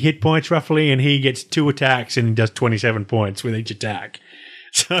 30 hit points roughly, and he gets 2 attacks and does 27 points with each attack.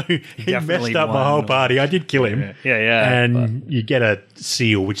 So he messed up my whole party. I did kill him. Yeah. And you get a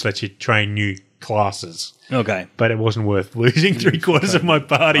seal, which lets you train new classes. Okay. But it wasn't worth losing 3/4 of my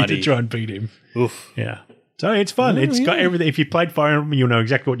party to try and beat him. Oof. Yeah. So it's fun. It's got everything. If you played Fire Emblem, you'll know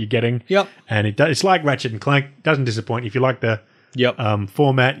exactly what you're getting. Yep. And it's like Ratchet and Clank. Doesn't disappoint. If you like the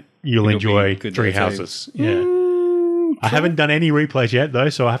format, you'll enjoy Three Houses. Yeah. I haven't done any replays yet, though,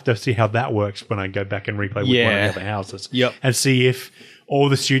 so I have to see how that works when I go back and replay with one of the other houses. Yep. And see if all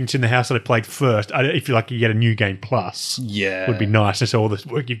the students in the house that I played first, if you like, you get a new game plus. Yeah. Would be nice. And so all the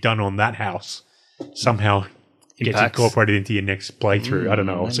work you've done on that house somehow gets incorporated into your next playthrough. I don't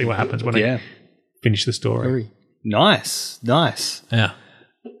know. I'll see what happens when I finish the story. Nice. Yeah.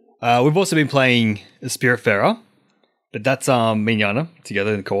 We've also been playing Spiritfarer, but that's me and Yana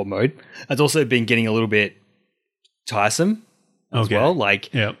together in the co-op mode. It's also been getting a little bit tiresome as well.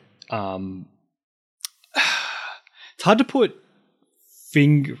 Like, it's hard to put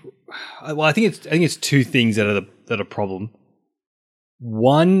Well, I think it's 2 things that are problem.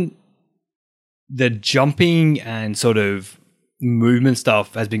 One, the jumping and sort of movement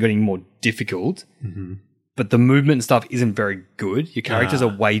stuff has been getting more difficult, but the movement stuff isn't very good. Your characters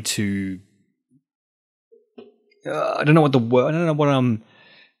are way too. I don't know what the word. I don't know what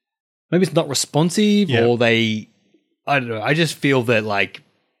maybe it's not responsive or they. I don't know. I just feel that like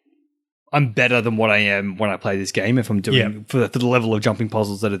I'm better than what I am when I play this game if I'm doing for the level of jumping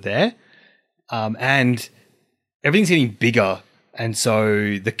puzzles that are there, and everything's getting bigger. And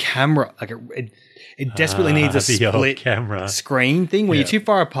so the camera, like it desperately needs a split camera screen thing where you're too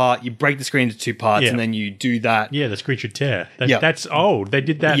far apart, you break the screen into 2 parts, and then you do that. Yeah, the screen should tear. That's old. They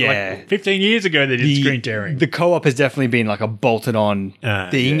did that like 15 years ago. They did screen tearing. The co-op has definitely been like a bolted-on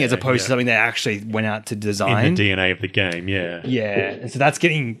thing as opposed to something they actually went out to design. In the DNA of the game, yeah. And so that's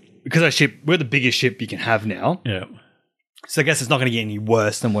getting, because we're the biggest ship you can have now. Yeah. So I guess it's not going to get any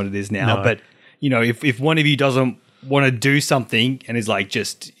worse than what it is now. No. But, if one of you doesn't want to do something and is like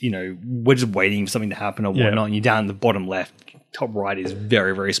just, we're just waiting for something to happen or whatnot, and you're down in the bottom left, top right is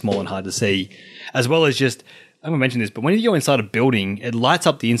very, very small and hard to see. As well as just, I haven't mentioned this, but when you go inside a building, it lights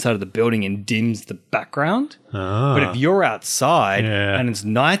up the inside of the building and dims the background. But if you're outside and it's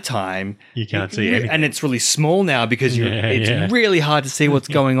nighttime, you can't see anything. And it's really small now because it's really hard to see what's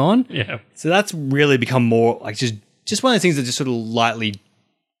going on. So that's really become more like just one of those things that just sort of lightly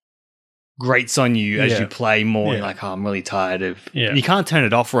grates on you as Yeah. you play more. Yeah. You're like, oh, I'm really tired of. Yeah. And you can't turn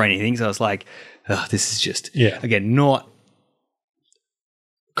it off or anything. So I was like, oh, this is just again not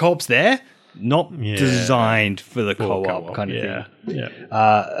co-op's there, not designed for the co-op kind of thing. Yeah.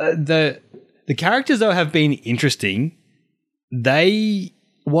 The characters though have been interesting. They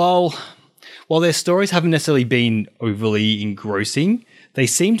while their stories haven't necessarily been overly engrossing, they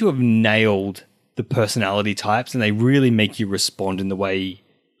seem to have nailed the personality types, and they really make you respond in the way.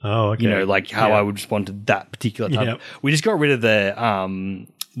 Oh, okay. You know, like how I would respond to that particular type. Yep. We just got rid of the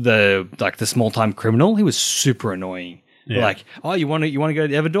small time criminal. He was super annoying. Yeah. Like, oh, you want to go to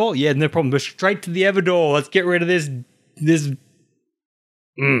the Everdor? Yeah, no problem. Go straight to the Everdor. Let's get rid of this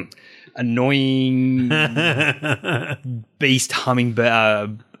annoying beast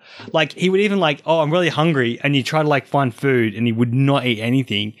hummingbird. Like he would even like, oh, I'm really hungry, and you try to like find food, and he would not eat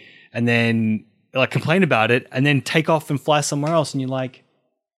anything, and then like complain about it, and then take off and fly somewhere else, and you're like,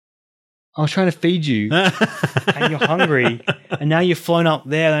 I was trying to feed you, and you're hungry, and now you've flown up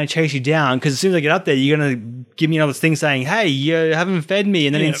there, and I chase you down because as soon as I get up there, you're gonna give me another thing saying, "Hey, you haven't fed me,"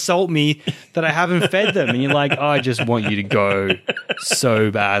 and then insult me that I haven't fed them, and you're like, oh, I just want you to go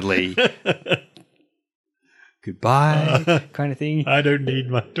so badly. Goodbye, kind of thing. I don't need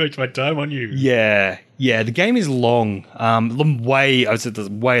to waste my time on you. Yeah. The game is long. I would say it's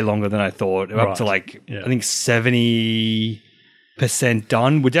way longer than I thought. We're up to like I think 70%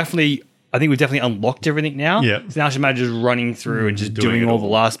 done. I think we've definitely unlocked everything now. Yeah. So now it's a matter of just running through and just doing all the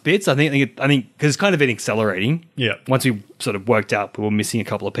last bits. I think because it's kind of been accelerating. Yeah. Once we sort of worked out we were missing a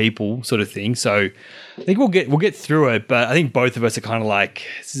couple of people, sort of thing. So I think we'll get through it. But I think both of us are kind of like,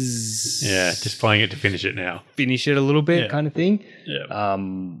 just playing it to finish it now. Finish it a little bit, kind of thing. Yeah.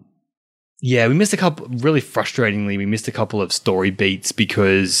 We missed a couple. Really frustratingly, we missed a couple of story beats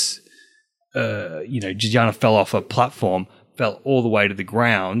because, Giuliana fell off a platform, fell all the way to the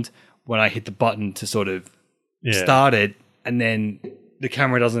ground when I hit the button to sort of start it, and then the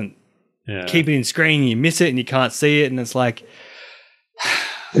camera doesn't keep it in screen. You miss it and you can't see it, and it's like,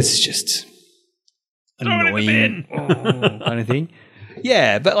 this is just annoying kind of thing.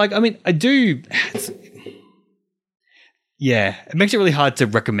 Yeah, but like, I mean, I do. It makes it really hard to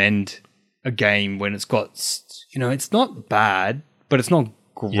recommend a game when it's got, it's not bad, but it's not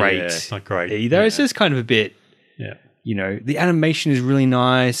great. Yeah, it's not great either. Yeah. It's just kind of a bit. Yeah. The animation is really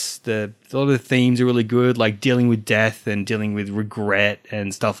nice. A lot of the themes are really good, like dealing with death and dealing with regret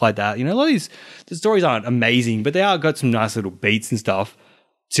and stuff like that. A lot of the stories aren't amazing, but they are got some nice little beats and stuff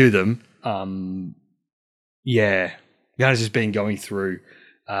to them. Rihanna's just been going through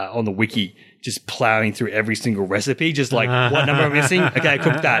on the wiki, just plowing through every single recipe, just like, what number am I missing? Okay,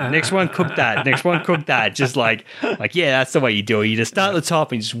 cook that. Next one, cook that. Next one, cook that. Just like, that's the way you do it. You just start at the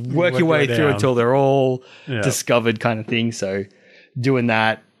top and just work your way through until they're all discovered kind of thing. So doing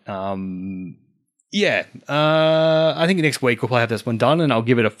that, I think next week we'll probably have this one done and I'll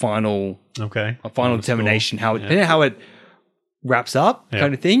give it a final determination, how it wraps up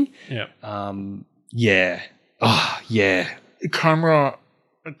kind of thing. Camera,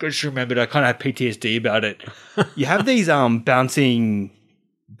 I just remembered, I kind of had PTSD about it. You have these bouncing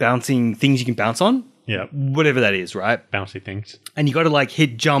things you can bounce on. Yeah. Whatever that is, right? Bouncy things. And you got to like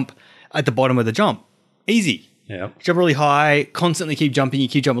hit jump at the bottom of the jump. Easy. Yeah. Jump really high, constantly keep jumping. You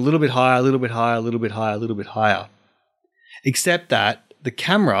keep jumping a little bit higher, a little bit higher, a little bit higher, a little bit higher. Except that the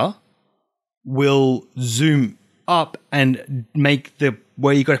camera will zoom up and make the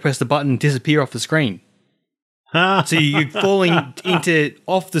where you got to press the button disappear off the screen. So you're falling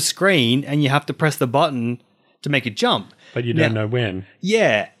off the screen and you have to press the button to make it jump. But you don't know when.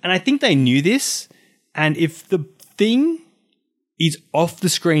 Yeah. And I think they knew this. And if the thing is off the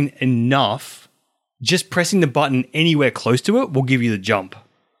screen enough, just pressing the button anywhere close to it will give you the jump.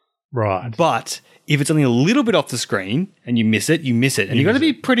 Right. But if it's only a little bit off the screen and you miss it, you miss it. And you've got to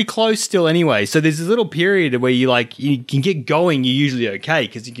be pretty close still anyway. So there's this little period where you can get going, you're usually okay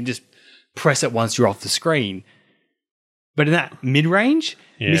because you can just press it once you're off the screen. But in that mid-range,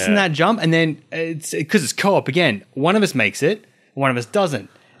 missing that jump, and then it's because it's co-op again. One of us makes it, one of us doesn't,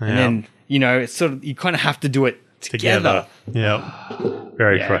 and then it's sort of you kind of have to do it together. Yeah,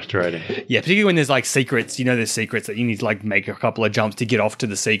 very frustrating. Yeah, particularly when there's like secrets. There's secrets that you need to like make a couple of jumps to get off to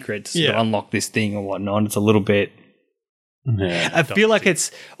the secrets to unlock this thing or whatnot. It's a little bit. Yeah, I feel like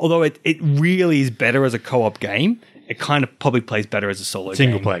although it really is better as a co-op game. It kind of probably plays better as a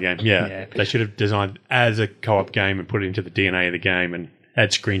single-player game. Yeah. They should have designed as a co-op game and put it into the DNA of the game and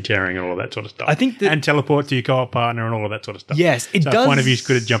add screen tearing and all that sort of stuff. I think and teleport to your co-op partner and all of that sort of stuff. Yes, it does. If one of you is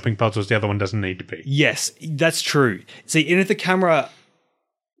good at jumping puzzles, the other one doesn't need to be. Yes, that's true. See, and if the camera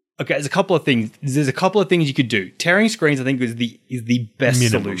Okay, there's a couple of things. There's a couple of things you could do. Tearing screens, I think, is the best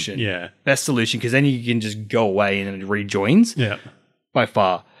solution. Yeah. Best solution, because then you can just go away and then it rejoins. Yeah. By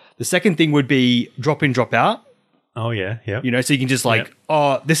far. The second thing would be drop in, drop out. Oh, yeah. Yeah. So you can just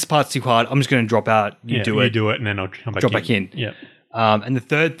this part's too hard. I'm just going to drop out. You do it, and then I'll come back drop back in. Yeah. And the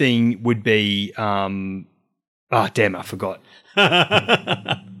third thing would be, damn, I forgot.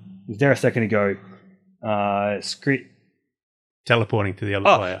 Was there a second ago? Teleporting to the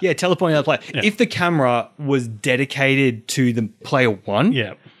other player. Yeah, teleporting to the other player. Yeah. If the camera was dedicated to the player one,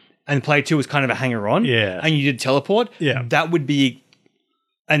 and player two was kind of a hanger on, and you did teleport, that would be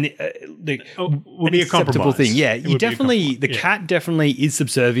an acceptable thing. Yeah, you definitely the cat definitely is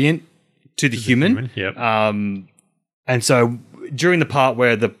subservient to the human. And so during the part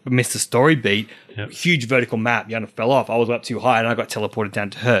where the missed the story beat, huge vertical map, Yana fell off. I was up too high and I got teleported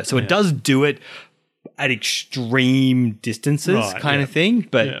down to her. So it does do it at extreme distances, kind of thing.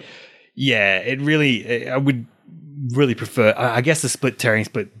 But it really, I would really prefer. I guess the tearing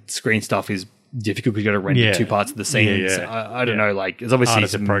split screen stuff is difficult because you got to render two parts of the scene. I don't know. Like, there's obviously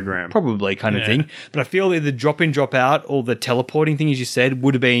some program, probably kind of thing. But I feel that the drop in, drop out, or the teleporting thing, as you said,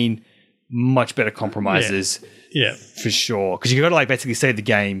 would have been much better compromises. Yeah, for sure. Because you got to basically save the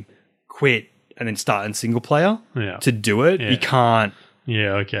game, quit, and then start in single player to do it. You can't.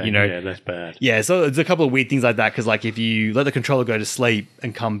 Yeah, okay. That's bad. Yeah, so there's a couple of weird things like that because if you let the controller go to sleep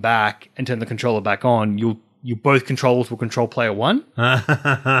and come back and turn the controller back on, both controllers will control player one,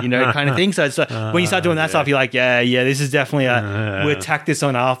 kind of thing. So it's when you start doing that stuff, you're like, this is definitely we'll tack this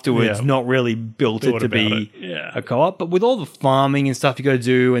on afterwards, not really built it to be a co-op. But with all the farming and stuff you got to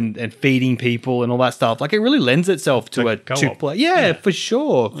do and feeding people and all that stuff, it really lends itself to a two-player. Yeah, for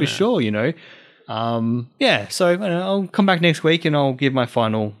sure, so I'll come back next week and I'll give my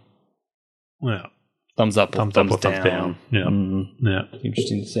final thumbs up or thumbs down. Yeah.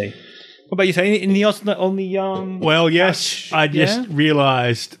 Interesting to see. What about you? Say anything else on the Well, yes, I just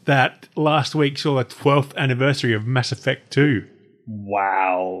realised that last week saw the 12th anniversary of Mass Effect 2.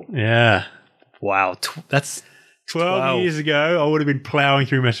 Wow. Yeah. Wow. That's 12 years ago. I would have been ploughing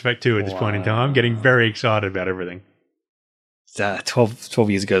through Mass Effect 2 at this point in time, getting very excited about everything. 12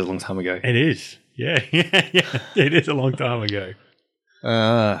 years ago is a long time ago. It is. Yeah. It is a long time ago.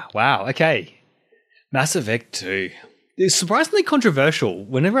 Wow. Okay. Mass Effect 2. It's surprisingly controversial.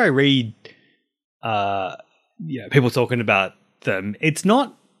 Whenever I read people talking about them, it's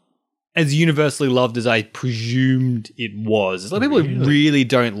not as universally loved as I presumed it was. It's people really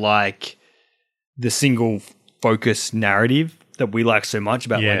don't like the single focus narrative that we like so much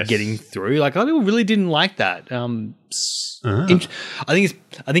about getting through. A lot of people really didn't like that. I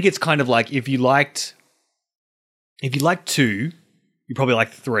think it's kind of like if you liked 2, you probably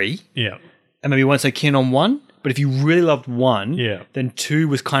like 3. Yeah. And maybe you weren't so keen on 1. But if you really loved 1, then 2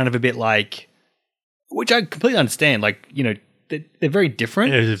 was kind of a bit which I completely understand. They're very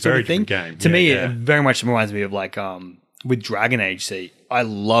different. It is a very different game. To me, it very much reminds me of with Dragon Age. See, I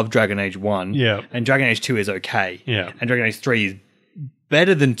love Dragon Age 1. Yeah. And Dragon Age 2 is okay. Yeah. And Dragon Age 3 is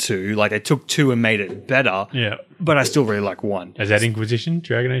better than 2. They took 2 and made it better. Yeah. But I still really like 1. Is that Inquisition?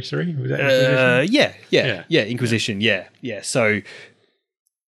 Dragon Age 3? Was that Inquisition? Yeah, Inquisition. Yeah. So,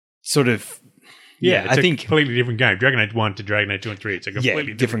 sort of. Yeah, it's a completely different game. Dragon Age 1 to Dragon Age 2 and 3, it's a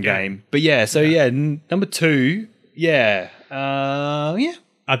completely different game. But number 2, I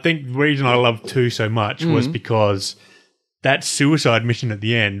think the reason I loved 2 so much was because that suicide mission at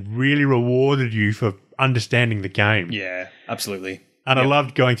the end really rewarded you for understanding the game. Yeah, absolutely. And I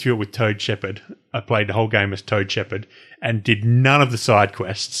loved going through it with Toad Shepard. I played the whole game as Toad Shepard and did none of the side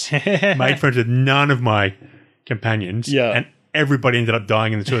quests, made friends with none of my companions, and everybody ended up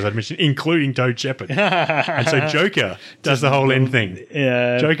dying in the suicide mission, including Toad Shepard. And so Joker does the whole end thing.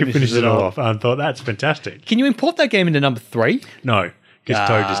 Yeah, Joker finishes it all off. I thought, that's fantastic. Can you import that game into number 3? No, because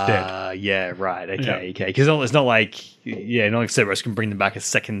Toad is dead. Yeah, right. Okay. Because it's not like Cerberus can bring them back a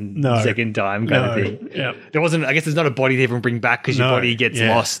second time kind of thing. Yeah. There wasn't. I guess there's not a body to even bring back because your body gets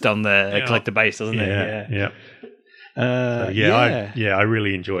lost on the collector base, doesn't it? I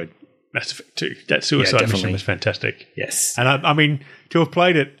really enjoyed Mass Effect 2. That suicide mission was fantastic. Yes. And I mean, to have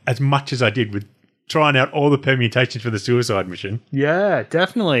played it as much as I did with trying out all the permutations for the suicide mission. Yeah,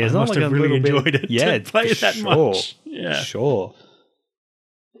 definitely. I must have really enjoyed it. Yeah, to play it that much. Yeah. Sure.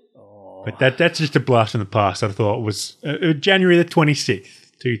 But that's just a blast from the past. I thought it was January the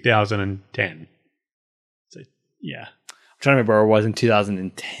 26th, 2010. So, yeah. I'm trying to remember where I was in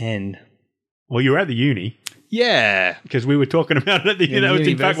 2010. Well, you were at the uni. Yeah. Because we were talking about it. That was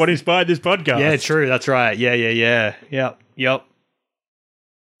in fact what inspired this podcast. Yeah, true. That's right. Yeah. Yep.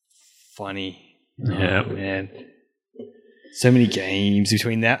 Funny. Yeah. Oh, man. So many games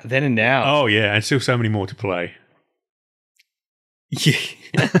between then and now. Oh, yeah, and still so many more to play. Yeah.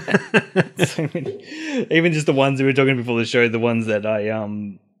 So many. Even just the ones we were talking before the show, the ones that I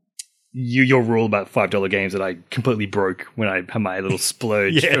your rule about $5 games that I completely broke when I had my little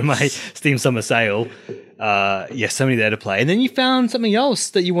splurge for my Steam Summer Sale. So many there to play. And then you found something else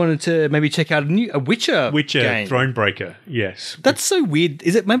that you wanted to maybe check out, a Witcher game. Thronebreaker, yes. That's so weird.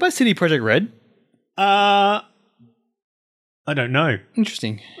 Is it made by CD Projekt Red? I don't know.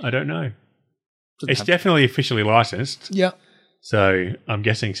 Interesting. I don't know. It's definitely officially licensed. Yeah. So I'm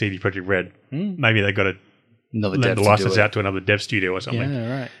guessing CD Projekt Red, maybe they got to lend the license out to another dev studio or something.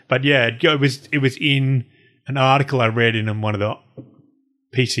 Yeah, right. But yeah, it was in an article I read in one of the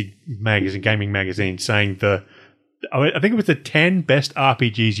PC magazine, gaming magazines, saying I think it was the 10 best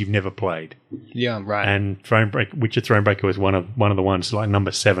RPGs you've never played. Yeah, right. And Witcher Thronebreaker was one of the ones, like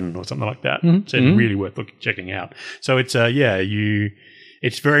number 7 or something like that. Mm-hmm. So it's really worth checking out. So it's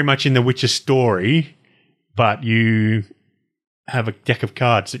it's very much in the Witcher story, but you have a deck of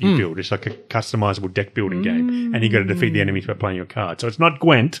cards that you build. It's like a customizable deck building game, and you got to defeat the enemies by playing your cards. So it's not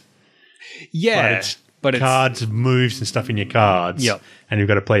Gwent. Yeah, but it's cards, moves, and stuff in your cards. Yep. And you've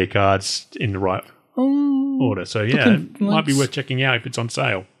got to play your cards in the right order. So yeah, it might be worth checking out if it's on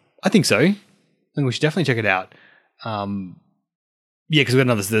sale. I think so. I think we should definitely check it out.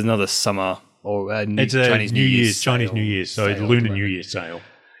 Because there's another summer or it's a Chinese New Year's, so it's Lunar New Year sale.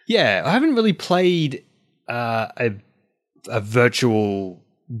 Yeah, I haven't really played a virtual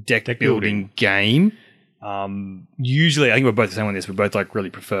deck building game. Usually, I think we're both the same on this. We both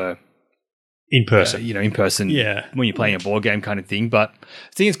really prefer in person. In person. Yeah, when you're playing a board game kind of thing. But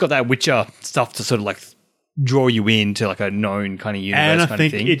I think it's got that Witcher stuff to sort of draw you into a known kind of universe. And I kind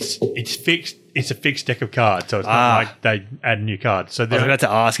think of thing. it's fixed. It's a fixed deck of cards, so it's not like they add new cards. So I was about to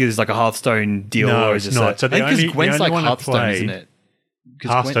ask, is it like a Hearthstone deal? No, or it's not. So I think Gwent's like Hearthstone, isn't it?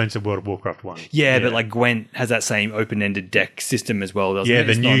 Hearthstone's the World of Warcraft one. Yeah, but Gwent has that same open-ended deck system as well, doesn't it? Yeah,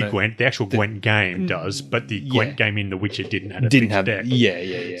 the new Gwent, the actual Gwent game does, but the Gwent game in The Witcher didn't have a fixed deck.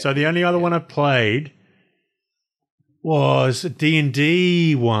 Yeah. So the only other one I played was a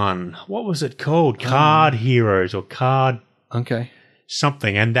D&D one. What was it called? Card Heroes or Card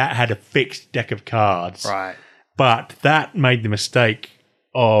something, and that had a fixed deck of cards. Right. But that made the mistake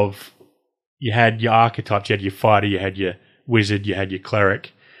of you had your archetypes, you had your fighter, you had your wizard, you had your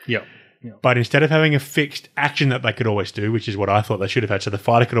cleric. Yep. But instead of having a fixed action that they could always do, which is what I thought they should have had, so the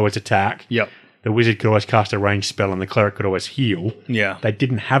fighter could always attack. Yep. The wizard could always cast a ranged spell and the cleric could always heal. Yeah. They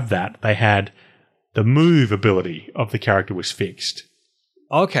didn't have that. They had the move ability of the character was fixed.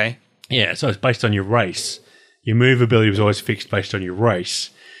 Okay. Yeah, so it's based on your race. Your move ability was always fixed based on your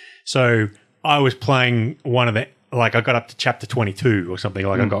race. So I was playing one of the I got up to chapter 22 or something.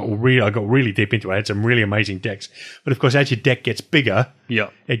 I got really deep into it. I had some really amazing decks. But of course, as your deck gets bigger,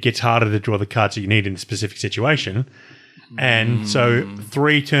 it gets harder to draw the cards that you need in a specific situation. And so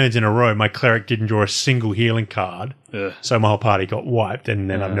 3 turns in a row, my cleric didn't draw a single healing card. So my whole party got wiped, and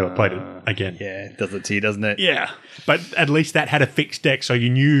then I've never played it again. Yeah, it does it to you, doesn't it? Yeah. But at least that had a fixed deck, so you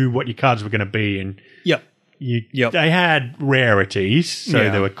knew what your cards were going to be. And they had rarities. So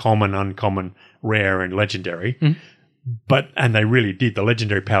there were common, uncommon, rare, and legendary. And they really did. The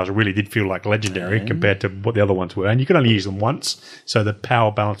legendary powers really did feel like legendary compared to what the other ones were. And you could only use them once, so the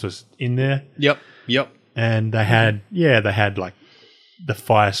power balance was in there. Yep. And they had, like the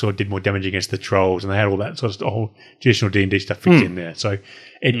fire sword did more damage against the trolls, and they had all that sort of whole traditional D&D stuff fixed in there. So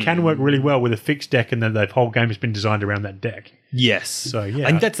it can work really well with a fixed deck, and then the whole game has been designed around that deck. Yes. So yeah, I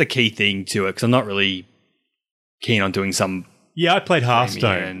think that's the key thing to it, because I'm not really keen on doing some. Yeah, I played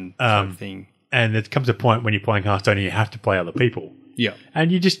Hearthstone thing. And it comes a point when you're playing Hearthstone and you have to play other people. Yeah.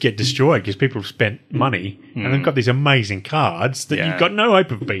 And you just get destroyed because people have spent money and they've got these amazing cards that you've got no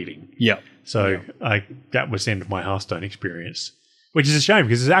hope of beating. Yeah. So that was the end of my Hearthstone experience, which is a shame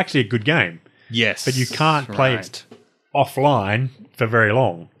because it's actually a good game. Yes. But you can't play it offline for very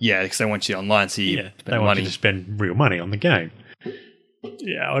long. Yeah, because they want you online, so you spend they want you to spend real money on the game.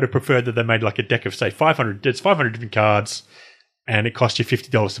 Yeah, I would have preferred that they made like a deck of, say, 500 different cards and it cost you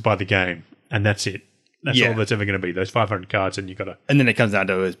 $50 to buy the game. And that's it. That's all that's ever going to be. Those 500 cards, and you got to. And then it comes down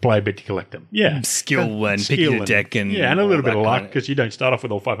to play a bit to collect them. Yeah, skill and picking a deck and and a little bit of luck because you don't start off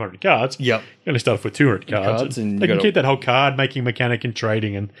with all 500 cards. Yep, you only start off with 200 cards. And they can keep that whole card making mechanic and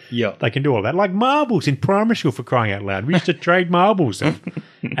trading, and they can do all that. Like marbles in primary school, for crying out loud. We used to trade marbles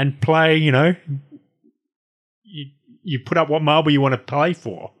and play. You put up what marble you want to play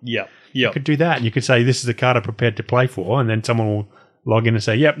for. Yeah, you could do that, and you could say, "This is a card I'm prepared to play for," and then someone will log in and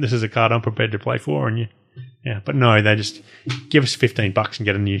say, "Yep, this is a card I'm prepared to play for," and Yeah, but no, they just give us $15 and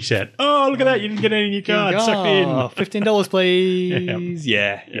get a new set. Oh, look at that. You didn't get any new cards. Sucked in. $15, please.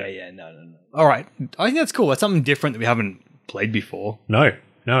 Yeah. No. All right. I think that's cool. That's something different that we haven't played before. No.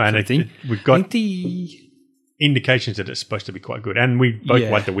 And we've got the indications that it's supposed to be quite good. And we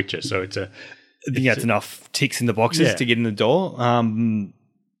both like The Witcher, so it's a... I think that's enough ticks in the boxes to get in the door. I'm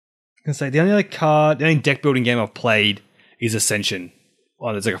going to say the only deck building game I've played is Ascension.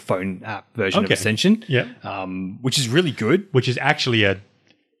 Well, there's like a phone app version of Ascension, which is really good. Which is actually a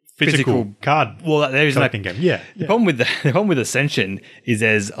physical card collecting game. Yeah. The problem with Ascension is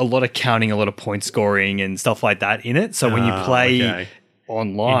there's a lot of counting, a lot of point scoring and stuff like that in it. So when you play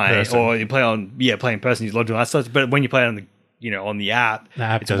online or you play play in person, you log all that stuff. But when you play on the app,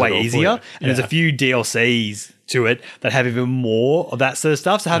 it's way easier. And there's a few DLCs to it that have even more of that sort of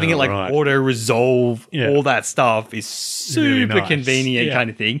stuff. So having it auto resolve all that stuff is super really nice. Convenient kind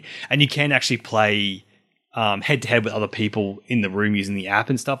of thing. And you can actually play head to head with other people in the room using the app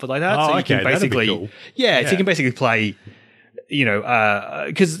and stuff like that. So you can basically, so you can basically play,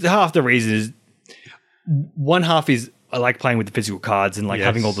 because half the reason is one half is I like playing with the physical cards and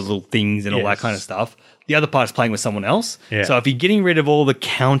having all the little things and all that kind of stuff. The other part is playing with someone else. Yeah. So if you're getting rid of all the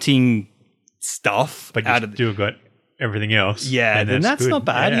counting stuff, but you still got everything else, then that's not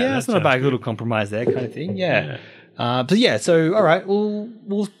bad. Yeah, that's not a bad little compromise there, kind of thing. Yeah. So all right,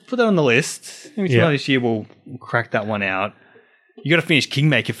 we'll put that on the list. Maybe this year we'll crack that one out. You got to finish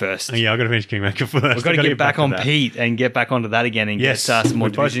Kingmaker first. Yeah, I got to finish Kingmaker first. We've got to get back on Pete and get back onto that again and get some more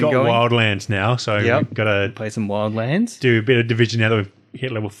division going. We've both got Wildlands now, so we've got to play some Wildlands. Do a bit of division now that we've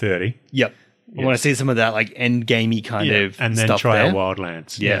hit level 30. Yep. I want to see some of that end gamey kind of and then stuff try there. our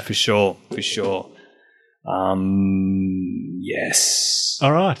Wildlands. Yeah, for sure. Yes.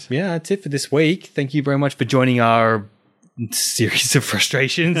 All right. Yeah, that's it for this week. Thank you very much for joining our series of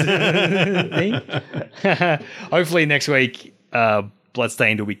frustrations thing. Hopefully next week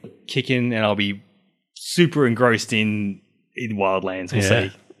Bloodstained will be kicking and I'll be super engrossed in Wildlands. We'll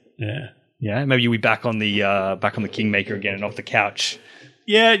see. Yeah. Maybe you'll be back on the Kingmaker again and off the couch.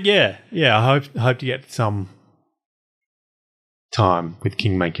 Yeah. I hope to get some time with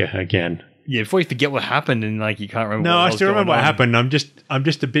Kingmaker again. Yeah, before you forget what happened and you can't remember. No, I still remember what happened. I'm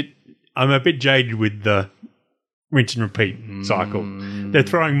a bit jaded with the rinse and repeat cycle. They're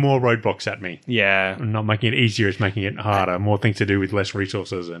throwing more roadblocks at me. Yeah. And not making it easier, it's making it harder. More things to do with less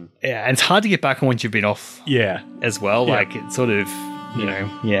resources. And it's hard to get back on once you've been off as well. Yeah. It's sort of,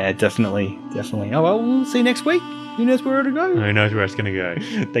 definitely. Oh, well, we'll see you next week. Who knows where it'll go? Who knows where it's going to go.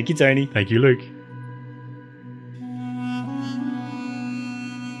 Thank you, Tony. Thank you, Luke.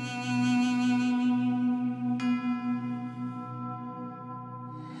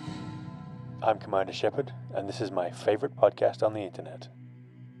 I'm Commander Shepard, and this is my favorite podcast on the internet.